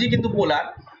সমযোজী কিন্তু পোলার,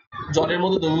 জলের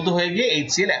মধ্যে দ্রবীভূত হয়ে গিয়ে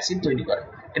HCl অ্যাসিড তৈরি করে।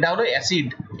 এটা হলো অ্যাসিড।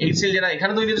 HCl যেটা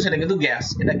এখানে তৈরি হচ্ছে সেটা কিন্তু গ্যাস,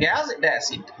 এটা গ্যাস, এটা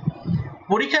অ্যাসিড।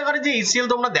 পরীক্ষাগারে যে HCl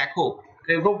তোমরা দেখো,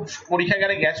 কেউ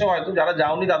পরীক্ষাগারে গেছো হয়তো, যারা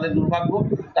যাওনি তাদের দুর্ভাগ্য,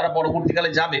 তারা পরবর্তীকালে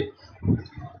যাবে।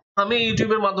 আমি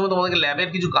ইউটিউবের মাধ্যমে তোমাদেরকে ল্যাবের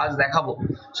কিছু কাজ দেখাবো,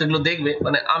 সেগুলো দেখবে,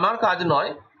 মানে আমার কাজ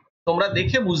নয়, তোমরা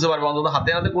দেখে বুঝতে পারবে, অন্তত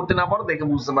হাতে হাতে করতে না পারো দেখে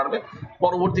বুঝতে পারবে,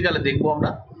 পরবর্তীকালে দেখবো আমরা।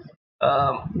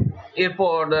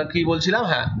 এরপর কি বলছিলাম,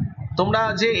 হ্যাঁ, তোমরা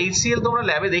যে HCl তোমরা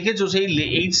ল্যাবে দেখেছো, সেই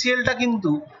HClটা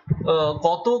কিন্তু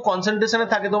কত কনসেন্ট্রেশনে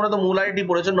থাকে, তোমরা তো মোলারিটি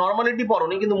পড়েছো, নরমালিটি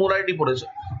পড়োনি কিন্তু মোলারিটি পড়েছো।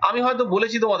 আমি হয়তো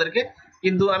বলেছি তোমাদেরকে,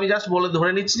 কিন্তু আমি জাস্ট বলে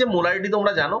ধরে নিচ্ছি যে মোলারিটি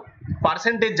তোমরা জানো,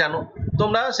 পার্সেন্টেজ জানো,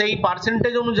 তোমরা সেই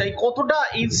পার্সেন্টেজ অনুযায়ী কতটা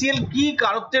HCl কি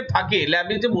কারত্বের থাকে,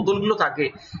 ল্যাবে যে বোতলগুলো থাকে,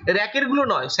 র্যাকের গুলো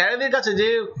নয়, স্যারেদের কাছে যে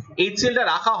HClটা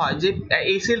রাখা হয়, যে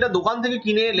HClটা দোকান থেকে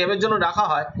কিনে ল্যাবের জন্য রাখা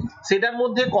হয়, সেটার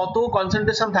মধ্যে কত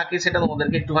কনসেন্ট্রেশন থাকে সেটা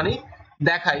তোমাদেরকে একটুখানি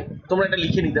দেখাই, তোমরা এটা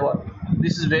লিখে নিতে পারো।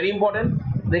 দিস ইজ ভেরি ইম্পর্টেন্ট,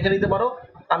 দেখে নিতে পারো।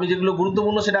 আমি যেগুলো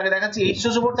গুরুত্বপূর্ণ সেটা আগে দেখাচ্ছি।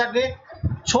 H2SO4 থাকে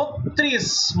 36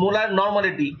 মোলার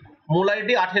নরমালিটি,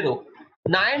 মোলারিটি 18,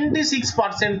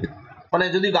 96%, মানে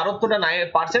যদি গাঢ়ত্বটা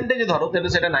পার্সেন্টেজে ধরো তাহলে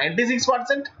সেটা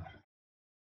 96%,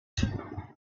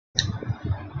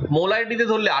 মোলারিটিতে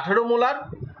ধরলে 18 মোলার,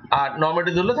 আর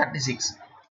নরমালিটি ধরলে 36।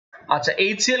 আচ্ছা,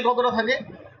 HCl কতটা থাকে?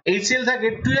 HCl থাকে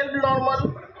 12 নরমাল,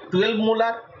 12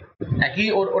 মোলার, একই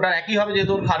ওটা একই হবে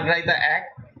যেহেতু ওর ক্ষারগ্রাহিতা 1,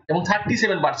 এবং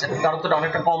 37%, গাঢ়ত্বটা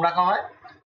অনেকটা কম রাখা হয়।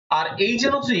 আর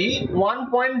HNO3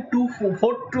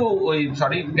 1.242 ওই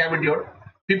সরি গ্র্যাভিটির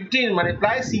 15 মানে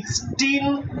প্রায় 16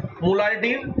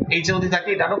 মোলারিটির HNO3 থাকে।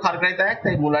 এটারও ক্ষারগ্রাহিতা এক,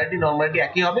 তাই মোলারিটি নরমালিটি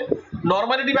একই হবে।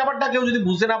 নরমালিটি ব্যাপারটা কেউ যদি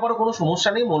বুঝতে না পারো কোনো সমস্যা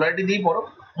নেই, মোলারিটি দিয়েই পড়ো।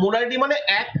 মোলারিটি মানে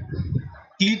 1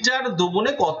 লিটার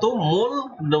দ্রবণে কত মোল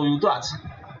দ্রবীভূত আছে,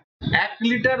 1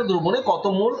 লিটার দ্রবণে কত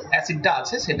মোল অ্যাসিডটা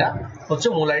আছে সেটা হচ্ছে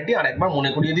মোলারিটি। আর একবার মনে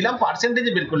করিয়ে দিলাম,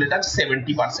 পার্সেন্টেজে বের করলে এটা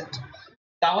 70%।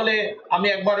 তাহলে আমি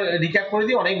একবার রিক্যাপ করে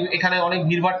দিই, এখানে অনেক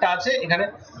ভিড়ভাড়টা আছে। এখানে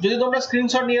যদি তোমরা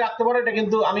স্ক্রিনশট নিয়ে রাখতে পারো, এটা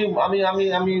কিন্তু আমি আমি আমি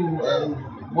আমি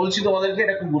বলছি তোমাদেরকে,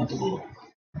 এটা খুব গুরুত্বপূর্ণ।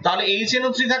 তাহলে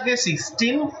HNO3 থাকে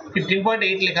 16,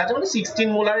 15.8 লেখা আছে, মানে 16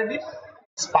 মোলারিটি,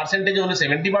 পার্সেন্টেজ হলো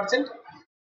 70%।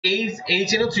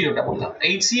 HNO3 ওটা বললাম।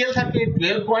 HCl থাকে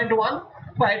 12.1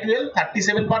 প্রায় 12,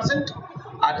 37%।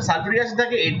 আর সালফিউরিক অ্যাসিড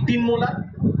থাকে 18 মোলার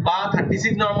বা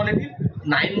 36 নরমালিটি,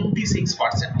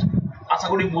 96%। আশা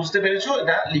করি বুঝতে পেরেছো,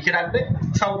 এটা লিখে রাখবে,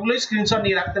 সবগুলোই স্ক্রিনশট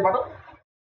নিয়ে রাখতে পারো।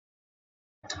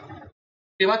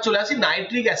 এবার চলে আসি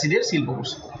নাইট্রিক অ্যাসিডের শিল্প কোষ,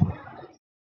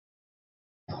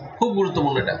 খুব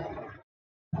গুরুত্বপূর্ণ এটা।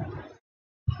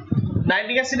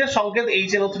 নাইট্রিক অ্যাসিডের সংকেত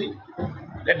HNO3।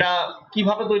 এটা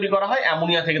কিভাবে তৈরি করা হয়?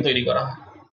 অ্যামোনিয়া থেকে তৈরি করা হয়।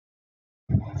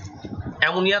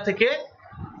 অ্যামোনিয়া থেকে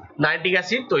নাইট্রিক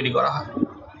অ্যাসিড তৈরি করা হয়।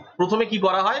 প্রথমে কি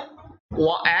করা হয়?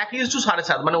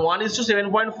 1:7.5 মানে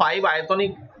 1:7.5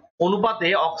 আয়তনিক অনুপাতে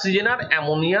অক্সিজেন আর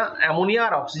অ্যামোনিয়া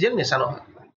আর অক্সিজেন মেশানো হয়।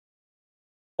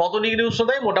 কত ডিগ্রি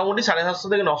উষ্ণতায়? মোটামুটি 750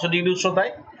 থেকে 900 ডিগ্রি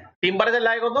উষ্ণতায়। টেম্পারেচার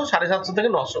লাগে কত? 750 থেকে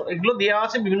 900। এগুলো দেওয়া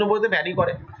আছে, বিভিন্ন বইতে ভ্যারি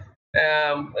করে,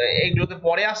 এগুলোতে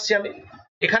পরে আসছি আমি।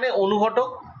 এখানে অনুঘটক,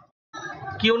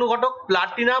 কি অনুঘটক?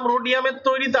 প্লাটিনাম রোডিয়ামের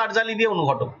তৈরি তারজালি দিয়ে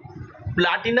অনুঘটক,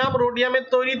 প্লাটিনাম রোডিয়ামের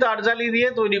তৈরি তারজালি দিয়ে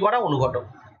তৈরি করা অনুঘটক।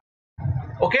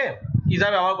 ওকে,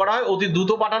 কিভাবে ব্যবহার করা হয়? অতি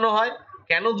দ্রুত পাঠানো হয়।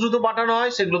 কেন দ্রুত পাঠানো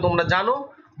হয় সেগুলো তোমরা জানো।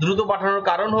 দ্রুত পাঠানোর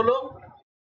কারণ হলো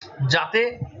যাতে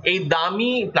এই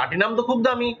দামি, প্লাটিনাম তো খুব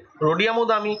দামি, রোডিয়ামও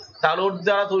দামি, তাহলে ওর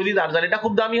দ্বারা তৈরি তারজালিটা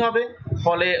খুব দামি হবে।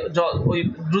 ফলে ওই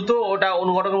দ্রুত ওটা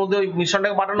অনুঘটকের মধ্যে ওই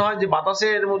মিশ্রণটাকে পাঠানো হয়, যে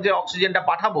বাতাসের মধ্যে অক্সিজেনটা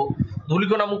পাঠাবো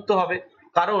ধূলিকণা মুক্ত হবে।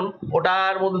 কারণ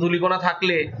ওটার মধ্যে ধূলিকণা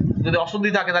থাকলে, যদি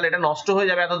অশুদ্ধি থাকে, তাহলে এটা নষ্ট হয়ে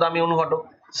যাবে, এত দামি অনুঘটক।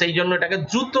 সেই জন্য এটাকে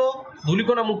দ্রুত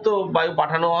ধূলিকণা মুক্ত বায়ু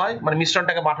পাঠানো হয়, মানে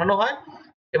মিশ্রণটাকে পাঠানো হয়,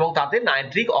 এবং তাতে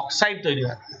নাইট্রিক অক্সাইড তৈরি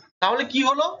হয়। তাহলে কি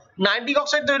হলো? নাইট্রিক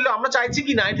অক্সাইড তৈরি হলো। আমরা চাইছি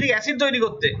কি? নাইট্রিক অ্যাসিড তৈরি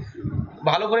করতে।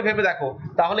 ভালো করে ভেবে দেখো,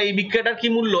 তাহলে এই বিক্রিয়াটার কি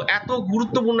মূল্য? এত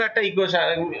গুরুত্বপূর্ণ একটা ইকুয়েশন।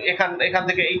 এখান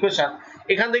থেকে ইকুয়েশন,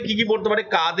 এখান থেকে কি কি পড়তে পারে?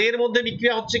 কাদের মধ্যে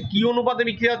বিক্রিয়া হচ্ছে, কি অনুপাতে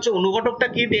বিক্রিয়া হচ্ছে, অনুঘটকটা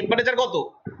কি, টেম্পারেচার কত,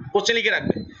 কোশ্চেন লিখে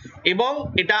রাখবে। এবং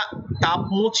এটা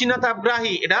তাপমোচী না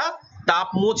তাপগ্রাহী? এটা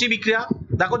তাপমোচী বিক্রিয়া।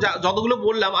 দেখো যতগুলো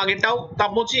বললাম, আগেরটাও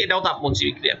তাপমোচী, এটাও তাপমোচী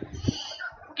বিক্রিয়া।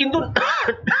 কিন্তু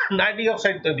নাইট্রিক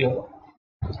অক্সাইড তৈরি হলো,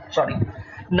 সরি,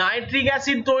 নাইট্রিক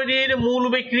অ্যাসিড তৈরির মূল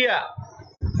বিক্রিয়া,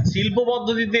 শিল্প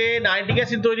পদ্ধতিতে নাইট্রিক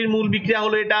অ্যাসিড তৈরির মূল বিক্রিয়া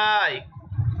হলো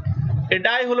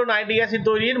এটাই হলো নাইট্রিক অ্যাসিড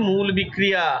তৈরির মূল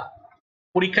বিক্রিয়া।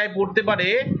 পরীক্ষায় পড়তে পারে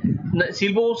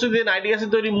শিল্প পদ্ধতিতে নাইট্রিক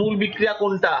অ্যাসিড তৈরির মূল বিক্রিয়া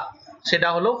কোনটা, সেটা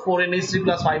হলো 4NH3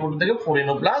 + 5O2 থেকে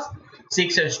 4NO +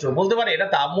 6H2। বলতে পারে এটা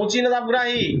তাপমোচী না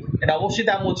তাপগ্রাহী? এটা অবশ্যই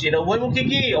তাপমোচী। এটা উভয়মুখী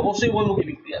কি? অবশ্যই উভয়মুখী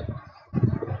বিক্রিয়া।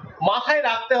 মাথায়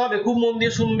রাখতে হবে, খুব মন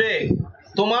দিয়ে শুনবে।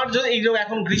 তোমার যদি এই যে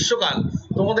এখন গ্রীষ্মকাল,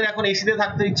 তোমাদের এখন এসিতে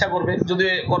থাকতে ইচ্ছা করবে, যদি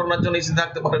করোনার জন্য এসিতে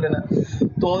থাকতে পারবে না,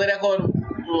 তোমাদের এখন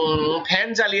ফ্যান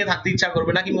চালিয়ে থাকতে ইচ্ছা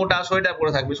করবে, নাকি মোটা সোয়েটার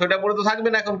পরে থাকবে? সোয়েটার পরে তো থাকবে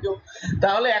না এখন কেউ।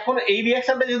 তাহলে এখন এই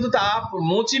রিঅ্যাকশনটা যেহেতু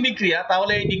তাপমোচী বিক্রিয়া,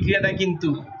 তাহলে এই বিক্রিয়াটা কিন্তু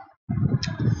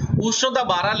উষ্ণতা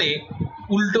বাড়ালে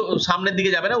উল্টো সামনের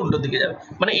দিকে যাবে না, উল্টো দিকে যাবে।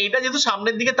 মানে এটা যেহেতু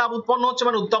সামনের দিকে তাপ উৎপন্ন হচ্ছে,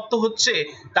 মানে উত্তপ্ত হচ্ছে,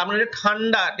 তার মানে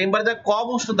ঠান্ডা, টেম্পারেচার কম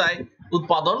উষ্ণতায়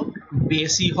উৎপাদন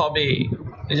বেশি হবে।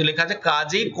 এই যে লেখা আছে,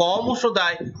 কাজেই কম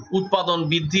উষ্ণতায় উৎপাদন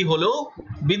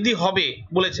বৃদ্ধি হবে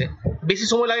বলেছে। বেশি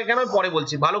সময় লাগে কেন পরে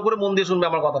বলছি, ভালো করে মন দিয়ে শুনবে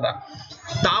আমার কথাটা।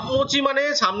 তাপমোচী মানে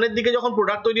সামনের দিকে যখন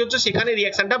প্রোডাক্ট তৈরি হচ্ছে, সেখানে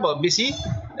রিঅ্যাকশনটা বেশি,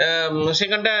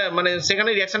 সেখানে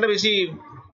রিঅ্যাকশনটা বেশি,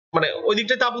 মানে ওই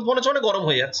দিকটা তাপ উৎপন্ন হচ্ছে, মানে গরম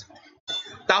হয়ে যাচ্ছে।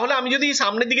 তাহলে আমি যদি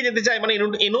সামনের দিকে যেতে চাই, মানে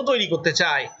এনও তৈরি করতে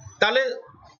চাই, তাহলে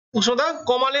উষ্ণতা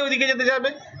কমালে ওইদিকে যেতে যাবে।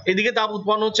 এদিকে তাপ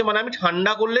উৎপন্ন হচ্ছে, মানে আমি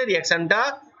ঠান্ডা করলে রিঅ্যাকশনটা,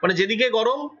 মানে যেদিকে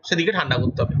গরম সেদিকে ঠান্ডা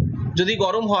করতে হবে। যদি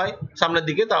গরম হয় সামনের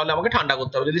দিকে, তাহলে আমাকে ঠান্ডা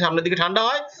করতে হবে। যদি সামনের দিকে ঠান্ডা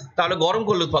হয়, তাহলে গরম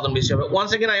করলে উৎপাদন বেশি হবে। One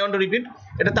second, I want to repeat,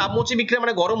 এটা তাপমোচী বিক্রিয়া,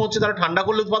 মানে গরম হচ্ছে, তাহলে ঠান্ডা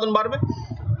করলে উৎপাদন বাড়বে।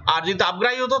 আর যদি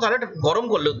তাপগ্রাহী হতো, তাহলে গরম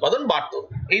করলে উৎপাদন বাড়তো।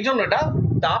 এই জন্য এটা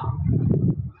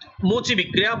তাপমোচী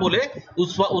বিক্রিয়া বলে।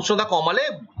 উষ্ণতা কমালে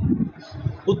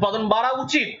উৎপাদন বাড়া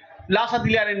উচিত। লা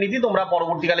সাতিলিয়ারের নীতি তোমরা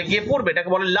পরবর্তীকালে গিয়ে পড়বে, এটাকে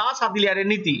বলে লা সাতিলিয়ারের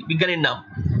নীতি, বিজ্ঞানীর নাম।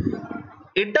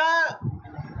 এটা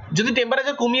যদি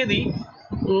টেম্পারেচার কমিয়ে দিই,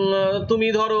 তুমি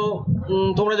ধরো,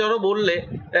 তোমরা ধরো বললে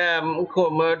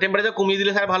টেম্পারেচার কমিয়ে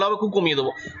দিলে স্যার ভালো হবে, খুব কমিয়ে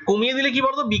দেবো। কমিয়ে দিলে কি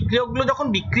বলতো, বিক্রিয়কগুলো যখন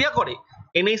বিক্রিয়া করে,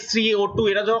 NH3O2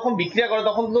 এরা যখন বিক্রিয়া করে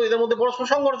তখন তো এদের মধ্যে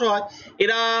পরস্পর সংঘর্ষ হয়,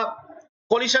 এরা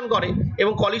কলিশন করে,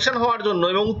 এবং কলিশন হওয়ার জন্য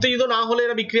এবং উত্তেজিত না হলে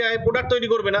এরা বিক্রিয়ায় প্রোডাক্ট তৈরি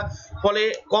করবে না, ফলে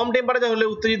কম টেম্পারেচার হলে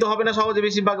উত্তেজিত হবে না সহজে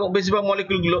বেশিরভাগ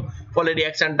মলিকিউলগুলো, ফলে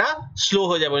রিঅ্যাকশনটা স্লো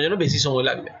হয়ে যাবে, ওই জন্য বেশি সময়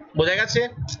লাগবে। বোঝা গেছে?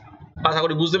 আশা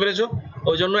করি বুঝতে পেরেছো।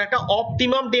 ওই জন্য একটা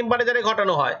অপটিমাম টেম্পারেচারে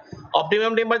ঘটানো হয়।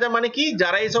 অপটিমাম টেম্পারেচার মানে কি,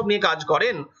 যারা এসব নিয়ে কাজ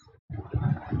করেন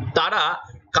তারা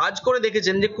কাজ করে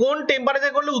দেখেছেন যে কোন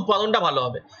টেম্পারেচার করলে উৎপাদনটা ভালো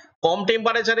হবে। কম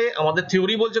টেম্পারেচারে আমাদের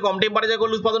থিওরি বলছে কম টেম্পারেচার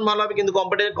করলে উৎপাদন ভালো হবে, কিন্তু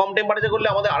কম টেম্পারেচার করলে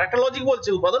আমাদের আরেকটা লজিক বলছে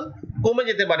উৎপাদন কমে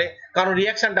যেতে পারে, কারণ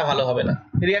রিঅ্যাকশনটা ভালো হবে না,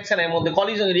 রিঅ্যাকশনের মধ্যে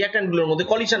কলিশন, রিঅ্যাকট্যান্টগুলোর মধ্যে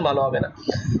কলিশন ভালো হবে না।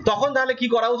 তখন তাহলে কি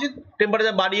করা উচিত,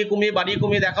 টেম্পারেচার বাড়িয়ে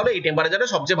কমিয়ে দেখা হলো এই টেম্পারেচারে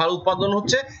সবচেয়ে ভালো উৎপাদন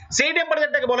হচ্ছে, সেই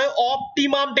টেম্পারেচারটাকে বলা হয়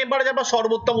অপটিমাম টেম্পারেচার বা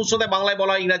সর্বোত্তম উষ্ণতায় বাংলায়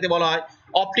বলা হয়, ইংরেজিতে বলা হয়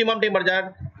optimum temperature.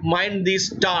 Mind this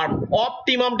term,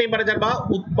 optimum temperature বা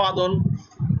উৎপাদন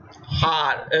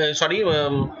হার,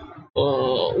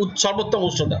 সর্বোত্তম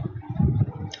উষ্ণতা।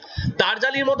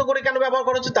 তারজালির মতো করে কেন ব্যবহার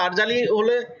করা হচ্ছে, তারজালি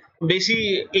হলে বেশি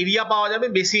এরিয়া পাওয়া যাবে,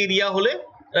 বেশি এরিয়া হলে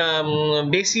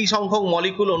বেশি সংখ্যক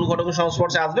মলিকুল অনুঘটকের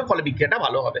সংস্পর্শে আসবে, ফলে বিক্রিয়াটা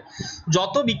ভালো হবে।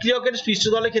 যত বিক্রিয়কের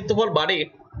পৃষ্ঠতলের ক্ষেত্রফল বাড়ে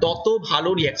তত ভালো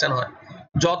রিঅ্যাকশন হয়,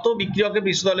 যত বিক্রিয়কের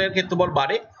পৃষ্ঠতলের ক্ষেত্রফল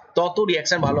বাড়ে তত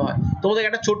রিঅ্যাকশন ভালো হয়। তোমাদের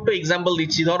একটা ছোট্ট এক্সাম্পল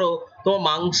দিচ্ছি, ধরো তোমার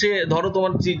মাংসে, ধরো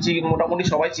তোমার মোটামুটি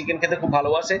সবাই চিকেন খেতে খুব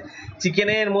ভালোবাসে,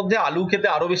 চিকেনের মধ্যে আলু খেতে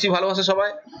আরো বেশি ভালোবাসে সবাই,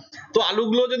 তো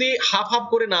আলুগুলো যদি হাফ হাফ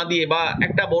করে না দিয়ে বা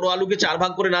একটা বড় আলুকে 4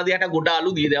 ভাগ করে না দিয়ে একটা গোটা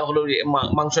আলু দিয়ে দেওয়া হলো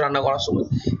মাংস রান্না করার সময়,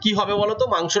 কি হবে বলো তো,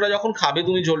 মাংসটা যখন খাবে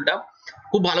তুমি ঝোলটা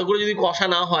খুব ভালো করে যদি কষা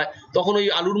না হয়, তখন ওই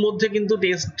আলুর মধ্যে কিন্তু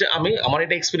টেস্ট, আমার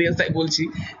এটা এক্সপিরিয়েন্স তাই বলছি,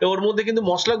 ওর মধ্যে কিন্তু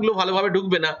মশলাগুলো ভালোভাবে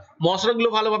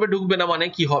ঢুকবে না, মানে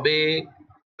কি হবে,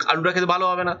 আলুটা খেতে ভালো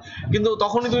হবে না। কিন্তু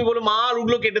তখনই তুমি বলো মা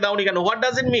আলুগুলো কেটে দাওনি কেন, হোয়াট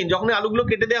ডাজ ইট মিন, যখন আলুগুলো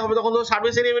কেটে দেওয়া হবে তখন তো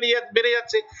সারফেস এরিয়া বেড়ে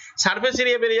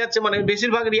যাচ্ছে, মানে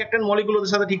বেশিরভাগ রিঅ্যাকট্যান্ট মলিকুল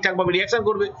ওদের সাথে ঠিকঠাক ভাবে রিঅ্যাকশন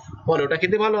করবে, ফলে ওটা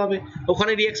খেতে ভালো হবে।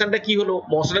 ওখানে রিঅ্যাকশনটা কি হলো,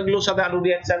 মশলাগুলোর সাথে আলু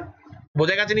রিঅ্যাকশন।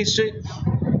 বোঝা গেছে নিশ্চয়ই?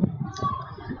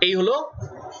 এই হলো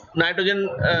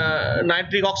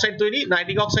নাইট্রিক অক্সাইড তৈরি।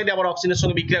 নাইট্রিক অক্সাইড আবার অক্সিজেনের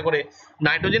সঙ্গে বিক্রিয়া করে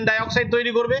নাইট্রোজেন ডাইঅক্সাইড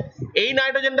তৈরি করবে। এই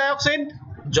নাইট্রোজেন ডাইঅক্সাইড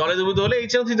জলে দ্রবীভূত হলে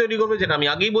HNO3 তৈরি করবে, যেটা আমি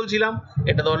আগেই বলছিলাম,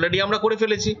 এটা তো অলরেডি আমরা করে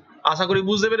ফেলেছি। আশা করি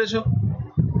বুঝতে পেরেছো।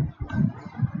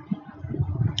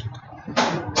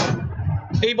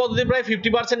 এই পদ্ধতিতে প্রায়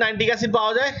 50% নাইট্রিক অ্যাসিড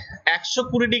পাওয়া যায়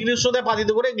 120 ডিগ্রি উষ্ণতায় পাতিত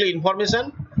করে, এগুলো ইনফরমেশন।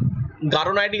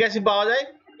 গাঢ় নাইট্রিক অ্যাসিড পাওয়া যায়,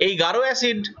 এই গাঢ়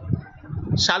অ্যাসিড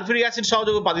সালফিউরিক অ্যাসিড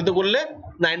সহযোগে পাতিত করলে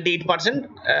 98%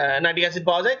 নাইট্রিক অ্যাসিড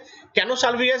পাওয়া যায়। কেন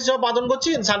সালফিউরিক অ্যাসিড সহ পাতন করছি,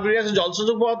 সালফিউরিক অ্যাসিড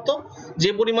জলসেচক পদার্থ,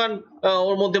 যে পরিমাণ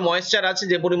ওর মধ্যে ময়েশ্চার আছে,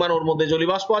 যে পরিমাণ ওর মধ্যে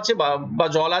জলীয়বাষ্প আছে বা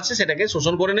জল আছে, সেটাকে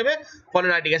শোষণ করে নেবে, ফলে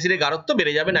নাইট্রিক অ্যাসিডের গাঢ়ত্ব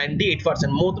বেড়ে যাবে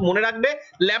 98%। মনে রাখবে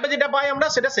ল্যাবে যেটা পাই আমরা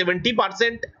সেটা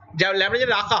 70%, যা ল্যাবে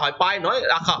যেটা রাখা হয়, পায় নয়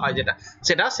রাখা হয় যেটা,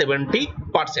 সেটা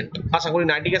 70%। আশা করি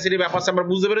নাইট্রিক অ্যাসিডের ব্যাপারটা আমরা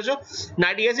বুঝতে পেরেছো।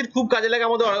 নাইট্রিক অ্যাসিড খুব কাজে লাগে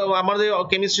আমাদের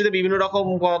কেমিস্ট্রিতে বিভিন্ন রকম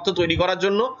পদার্থ তৈরি করার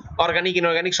জন্য, অর্গানিক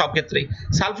ইনঅর্গানিক সব ক্ষেত্রেই।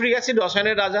 সালফিউরিক অ্যাসিড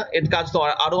রসায়নের রাজা, এর কাজ তো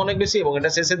আরো অনেক বেশি, এবং এটা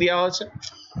শেষে দেওয়া হয়েছে।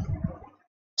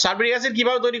 সালফিউরিক অ্যাসিড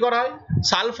কিভাবে তৈরি করা হয়,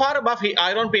 সালফার বা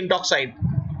আয়রন পেন্টক্সাইড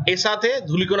এর সাথে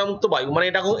ধূলিকণামুক্ত বায়ু, মানে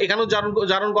এটা এখানেও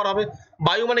জারণ করা হবে,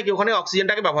 বায়ু মানে কি, ওখানে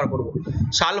অক্সিজেনটাকে ব্যবহার করব,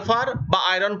 সালফার বা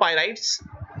আয়রন পাইরাইডস,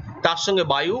 তার সঙ্গে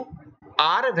বায়ু,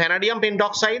 আর ভ্যানাডিয়াম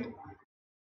পেন্টক্সাইড,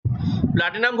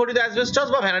 প্লাটিনাম ঘটিত অ্যাসবেস্টস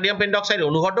বা ভ্যানাডিয়াম পেন্টক্সাইড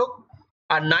অনুঘটক,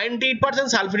 আর 98%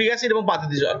 সালফিউরিক অ্যাসিড এবং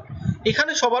পাতিত জল।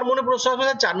 এখানে সবার মনে প্রশ্ন আসবে,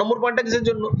 4 নম্বর পয়েন্টটা কিসের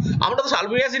জন্য, আমরা তো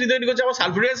সালফিউরিক অ্যাসিড তৈরি করছি, আবার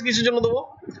সালফিউরিক অ্যাসিড কিসের জন্য দেবো,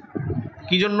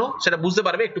 কি জন্য সেটা বুঝতে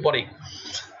পারবে একটু পরেই,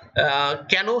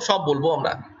 কেন সব বলবো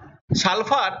আমরা।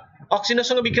 সালফার অক্সিজেনের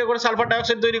সঙ্গে বিক্রিয়া করে সালফার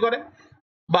ডাইঅক্সাইড তৈরি করে,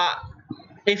 বা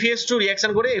FeS2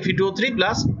 রিঅ্যাকশন করে Fe2O3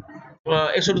 প্লাস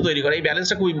SO2 তৈরি করে। এই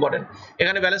ব্যালেন্সটা খুব ইম্পর্টেন্ট,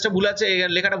 এখানে ব্যালেন্সটা ভুল আছে,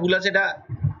 এখানে লেখাটা ভুল আছে, এটা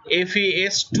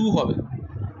FeS2 হবে।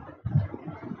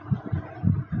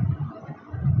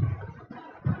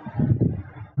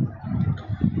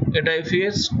 এটা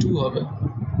FeS2 হবে।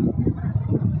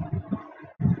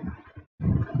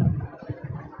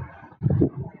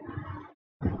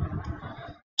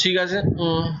 ঠিক আছে,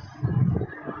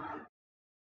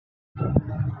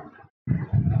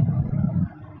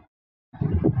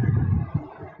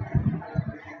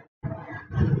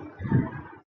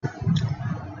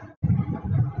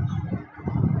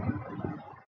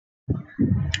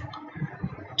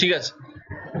 ঠিক আছে,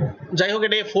 যাই হোক,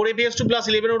 এটা 4FeS2 প্লাস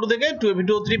 11O2 থেকে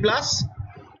 2Fe2O3 প্লাস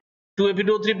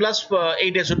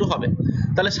 8SO2 হবে।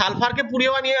 তাহলে সালফারকে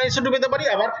পুড়িয়ে নিয়ে SO2 পেতে পারি,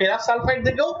 আবার ফেরাস সালফাইড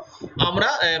থেকেও আমরা,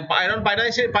 আয়রন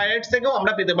পাইরাইডস থেকেও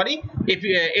আমরা পেতে পারি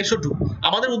SO2।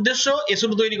 আমাদের উদ্দেশ্য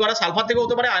SO2 তৈরি করা, সালফার থেকেও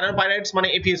হতে পারে, আয়রন পাইরাইডস মানে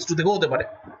FeS2 থেকেও হতে পারে।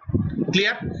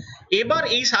 ক্লিয়ার? এবার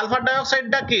এই সালফার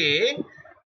ডাইঅক্সাইডটাকে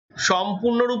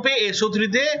সম্পূর্ণরূপে SO3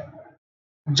 তে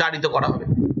জারিত করা হবে।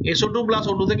 SO2 প্লাস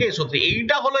O2 থেকে SO3,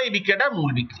 এইটা হলো এই বিক্রিয়াটার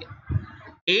মূল বিক্রিয়া।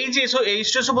 এই যে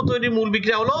H2SO4 তৈরির মূল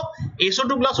বিক্রিয়া হলো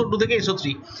SO2 প্লাস O2 থেকে SO3।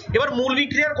 এবার মূল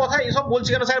বিক্রিয়ার কথা এসব বলছি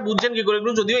কেন স্যার, বুঝছেন কি করে?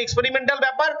 এগুলো যদিও এক্সপেরিমেন্টাল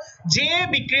ব্যাপার, যে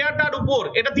বিক্রিয়াটার উপর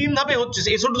এটা 3 ধাপে হচ্ছে,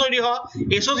 SO2 তৈরি হওয়া,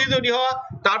 SO3 তৈরি হওয়া,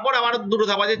 তারপর আবার দুটো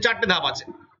ধাপ আছে, 4টে ধাপ আছে।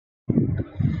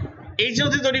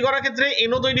 HNO3 তৈরি করার ক্ষেত্রে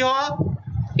NO তৈরি হওয়া,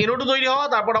 NO2 তৈরি হওয়া,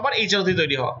 তারপর আবার HNO3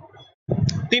 তৈরি হওয়া,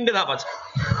 3টে ধাপ আছে।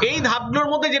 এই ধাপগুলোর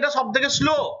মধ্যে যেটা সবথেকে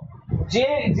স্লো, যে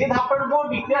ধাপটার উপর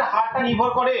বিক্রিয়ার হারটা নির্ভর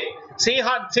করে,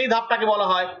 সেই ধাপটাকে বলা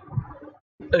হয়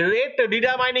রেট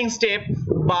ডিটারমাইনিং স্টেপ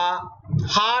বা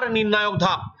হার নির্ণায়ক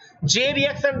ধাপ। যে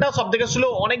রিঅ্যাকশনটা সবথেকে স্লো,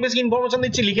 অনেক বেশি ইনফরমেশন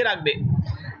দিচ্ছি, লিখে রাখবে,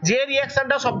 যে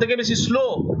রিঅ্যাকশনটা সবথেকে বেশি স্লো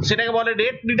সেটাকে বলে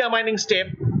রেট ডিটারমাইনিং স্টেপ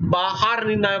বা হার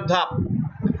নির্ণায়ক ধাপ।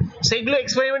 সেইগুলো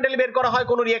এক্সপেরিমেন্টালি বের করা হয়,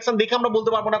 কোনো রিঅ্যাকশন দেখে আমরা বলতে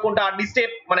পারবো না কোনটা আরডি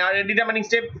স্টেপ মানে ডিটারমাইনিং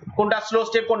স্টেপ, কোনটা স্লো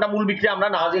স্টেপ, কোনটা মূল বিক্রিয়া, আমরা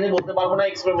না জেনে বলতে পারবো না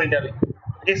এক্সপেরিমেন্টালি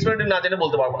না জেনে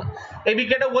বলতে পারবো না। এই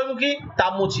বিক্রিয়াটা উভয়মুখী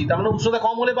তাপমুখী, তার মানে উষ্ণতা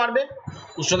কম হলে পারবে,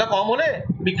 উষ্ণতা কম হলে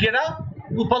বিক্রিয়াটা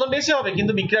উৎপাদন বেশি হবে,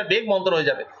 কিন্তু বিক্রিয়ার বেগ মন্থর হয়ে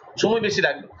যাবে, সময় বেশি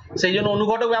লাগবে। সেই জন্য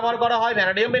অনুঘটক ব্যবহার করা হয়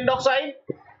ভ্যানাডিয়াম পেন্টক্সাইড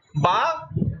বা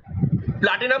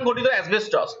প্লাটিনাম ঘটিত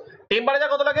অ্যাসবেস্টস।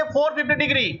 টেম্পারেচার কত লাগে? 450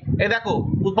 ডিগ্রি। এই দেখো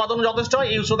উৎপাদন যথেষ্ট হয়,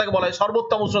 এই উষ্ণতাকে বলা হয়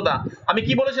সর্বোত্তম উষ্ণতা। আমি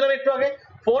কি বলেছিলাম একটু আগে?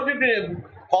 450।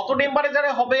 কত টেম্পারেচারে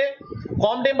হবে?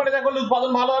 কম টেম্পারেচার করলে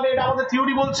উৎপাদন ভালো হবে, এটা আমাদের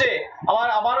থিওরি বলছে।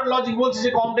 আবার লজিক বলছে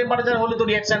যে কম টেম্পারেচার হলে তো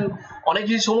রিঅ্যাকশন অনেক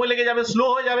বেশি সময় লেগে যাবে, স্লো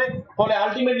হয়ে যাবে, ফলে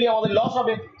আলটিমেটলি আমাদের লস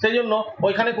হবে। সেই জন্য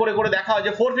ওইখানে করে করে দেখা হয়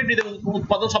যে 450 তে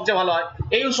উৎপাদন সবচেয়ে ভালো হয়।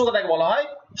 এই উষ্ণতাটাকে বলা হয়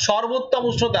সর্বোত্তম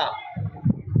উষ্ণতা।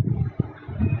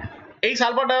 এই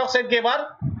সালফার ডাইঅক্সাইডকে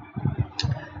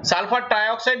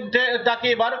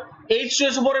এবার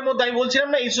H2SO4 এর মধ্যে আমি বলছিলাম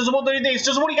না, H2SO4 তৈরিতে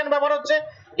H2SO4 কেন ব্যবহার হচ্ছে?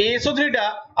 SO3 টা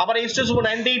আবার H2SO4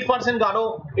 98% গাঢ়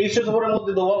H2SO4 এর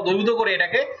মধ্যে দ্রবীভূত করে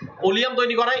এটাকে ওলিয়াম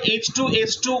তৈরি করা হয়।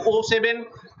 H2SO4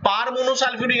 পার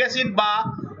মনোসালফিউরিক অ্যাসিড বা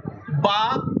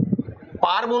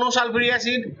পার মনোসালফিউরিক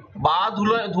অ্যাসিড বা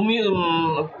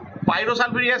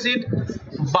পাইরোসালফিউরিক অ্যাসিড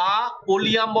বা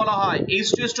ওলিয়াম বলা হয়।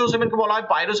 H2SO4 কে বলা হয়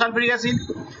পাইরোসালফিউরিক অ্যাসিড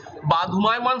বা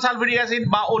ধূমায়মান সালফিউরিক অ্যাসিড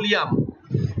বা ওলিয়াম।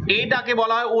 এইটাকে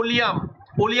বলা হয়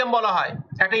ওলিয়াম বলা হয়।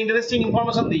 একটা ইন্টারেস্টিং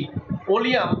ইনফরমেশন দিই,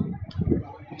 ওলিয়াম,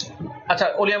 আচ্ছা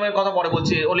ওলিয়ামের কথা পরে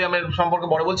বলছি, ওলিয়ামের সম্পর্কে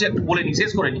পরে বলছি, একটু বলে নি,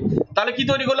 শেষ করে নি। তাহলে কি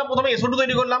তৈরি করলাম? প্রথমে SO2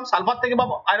 তৈরি করলাম সালফার থেকে বা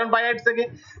আয়রন পাইরাইড থেকে।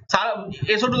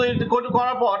 SO2 তৈরি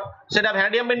করার পর সেটা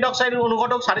ভ্যানাডিয়াম পেন্টক্সাইডের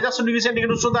অনুঘটক 450 ডিগ্রি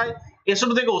সেন্টিগ্রেড উষ্ণতায়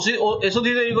SO2 থেকে SO3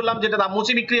 তৈরি করলাম, যেটা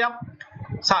তাপমুখী বিক্রিয়া।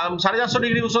 450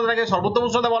 ডিগ্রি উষ্ণতাকে সর্বোত্তম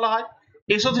উষ্ণতা বলা হয়।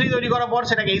 SO3 তৈরি করার পর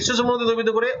সেটাকে H2SO4 মধ্যে দ্রবীভূত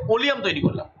করে ওলিয়াম তৈরি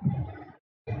করলাম।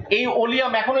 এই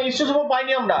ওলিয়াম, এখনো H2SO4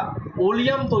 পাইনি আমরা,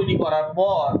 ওলিয়াম তৈরি করার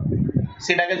পর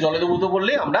সেটাকে জলে দ্রবীভূত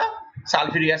করলে আমরা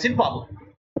সালফিউরিক অ্যাসিড পাবো।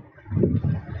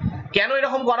 কেন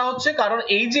এরকম করা হচ্ছে? কারণ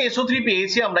এই যে SO3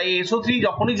 পেয়েছি আমরা, এই SO3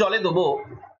 যখনই জলে দেবো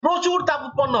প্রচুর তাপ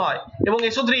উৎপন্ন হয় এবং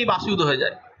SO3 বাষ্পীভূত হয়ে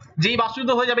যায়। যেই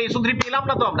বাষ্পীভূত হয়ে যাবে, SO3 পেলাম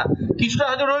না তো আমরা, কিছুটা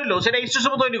হয়তো রইলো, সেটা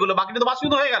H2SO4 তৈরি করলো, বাকিটা তো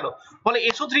বাষ্পীভূত হয়ে গেল। ফলে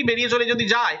SO3 বেরিয়ে চলে যদি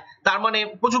যায়, তার মানে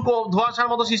প্রচুর ধোঁয়াশার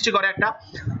মতো সৃষ্টি করে একটা।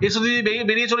 SO3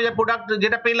 বেরিয়ে চলে যায়, প্রোডাক্ট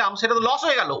যেটা পেলাম সেটা তো লস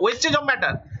হয়ে গেল, ওয়েস্টেজ অফ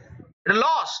ম্যাটার, এটা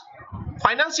loss,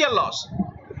 financial loss,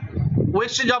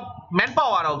 wastage of man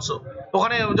power also.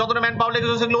 ওখানে যতটা ম্যান পাওয়ার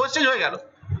লেগেছে সেগুলো ওয়েস্টেজ হয়ে গেল।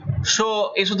 সো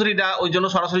SO3 টা ওই জন্য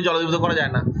সরাসরি জলে দ্রবীভূত করা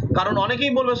যায় না। কারণ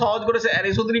অনেকেই বলবে সহজ করেছে,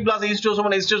 SO3 প্লাস H2SO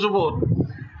মানে H2SO4,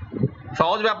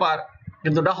 সহজ ব্যাপার,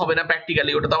 কিন্তু ওটা হবে না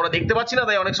প্র্যাকটিক্যালি, ওটা তো আমরা দেখতে পাচ্ছি না,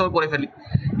 তাই অনেক সময় করে ফেলি।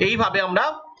 এইভাবে আমরা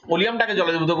ওলিয়ামটাকে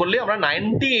জলে দ্রবীভূত করলে আমরা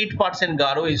 98%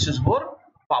 গাঢ় H2SO4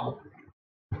 পাবো।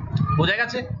 বোঝা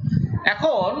গেছে?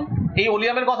 এখন এই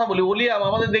ওলিয়ামের কথা বলি। ওলিয়াম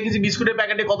আমাদের দেখেছি বিস্কুটের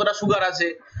প্যাকেটে কতটা সুগার আছে,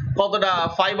 কতটা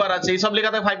ফাইবার আছে, এইসব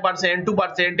লেখা থাকে 5%,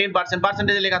 2%, 10%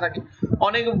 পার্সেন্টেজে লেখা থাকে।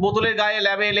 অনেক বোতলের গায়ে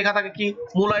ল্যাবে লেখা থাকে কি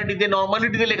মোলারিটিতে,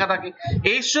 নরমালিটিতে লেখা থাকে।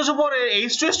 H2SO4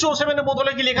 H2SO7 এর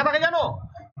বোতলে কি লেখা থাকে জানো?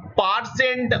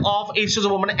 পার্সেন্ট অফ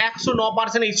H2SO4, মানে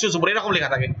 109% H2SO4 এরকম লেখা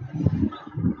থাকে।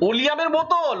 ওলিয়ামের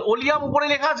বোতল, ওলিয়াম উপরে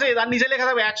লেখা আছে, তার নিচে লেখা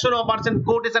থাকবে 109%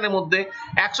 কোটেশনের মধ্যে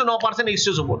 109%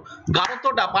 H2SO4।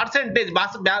 গাঢ়ত্বটা পার্সেন্টেজ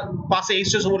পাশে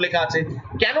H2SO4 লেখা আছে।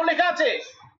 কেন লেখা আছে?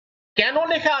 কেন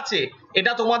লেখা আছে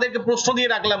এটা তোমাদেরকে প্রশ্ন দিয়ে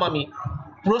রাখলাম, আমি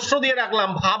প্রশ্ন দিয়ে রাখলাম,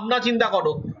 ভাবনা চিন্তা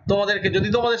করো তোমাদেরকে, যদি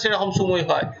তোমাদের সেরকম সময়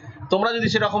হয়, তোমরা যদি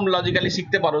সেরকম লজিক্যালি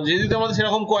শিখতে পারো, যদি তোমাদের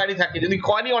সেরকম কোয়ারি থাকে, যদি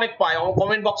কোয়ারি অনেক পায়,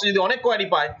 কমেন্ট বক্সে যদি অনেক কোয়ারি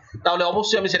পায়, তাহলে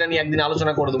অবশ্যই আমি সেটা নিয়ে একদিন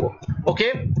আলোচনা করে দেবো। ওকে,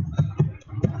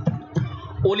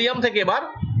 ওলিয়াম থেকে এবার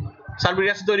সালফিউরিক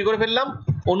অ্যাসিড তৈরি করে ফেললাম।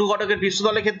 অনুঘটকের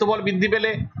পৃষ্ঠতলের ক্ষেত্রফল বৃদ্ধি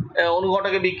পেলে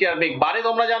অনুঘটকের বিক্রিয়ার বেগ বাড়ে,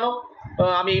 তোমরা জানো।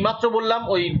 আমি এইমাত্র বললাম,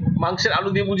 ওই মাংসের আলু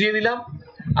দিয়ে বুঝিয়ে দিলাম।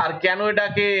 আর কেন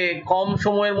এটাকে কম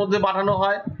সময়ের মধ্যে পাঠানো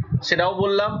হয় সেটাও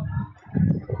বললাম।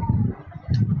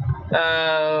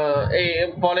 এই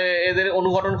ফলে এদের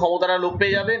অনুঘটন ক্ষমতাটা লোপ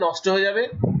পেয়ে যাবে, নষ্ট হয়ে যাবে,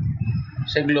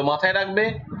 সেগুলো মাথায় রাখবে।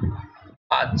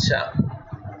 আচ্ছা,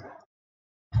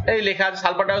 এই লেখা আছে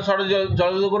সালফার ডাইঅক্সাইড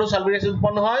জলবিদ্যুৎ করে সালফিউরিক অ্যাসিড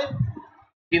উৎপন্ন হয়,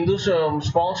 কিন্তু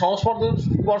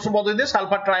সংস্পর্শ পদ্ধতিতে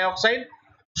সালফার ট্রাইঅক্সাইড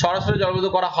সরাসরি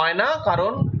জলবিদ্যুৎ করা হয় না,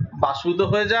 কারণ বাষ্পীভূত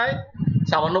হয়ে যায়,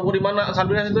 সামান্য পরিমাণ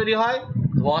সালফিউরিক অ্যাসিড তৈরি হয়,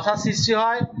 ধোঁয়াশার সৃষ্টি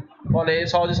হয়, ফলে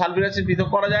সহজে সালফিউরিক অ্যাসিড পৃথক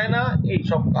করা যায় না। এই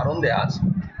সব কারণ দেয়া আছে।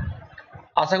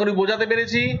 আশা করি বোঝাতে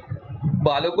পেরেছি,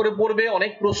 ভালো করে পড়বে।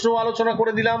 অনেক প্রশ্ন আলোচনা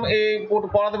করে দিলাম এই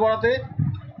পড়াতে।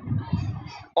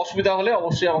 অসুবিধা হলে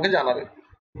অবশ্যই আমাকে জানাবে।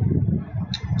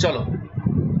 চলো।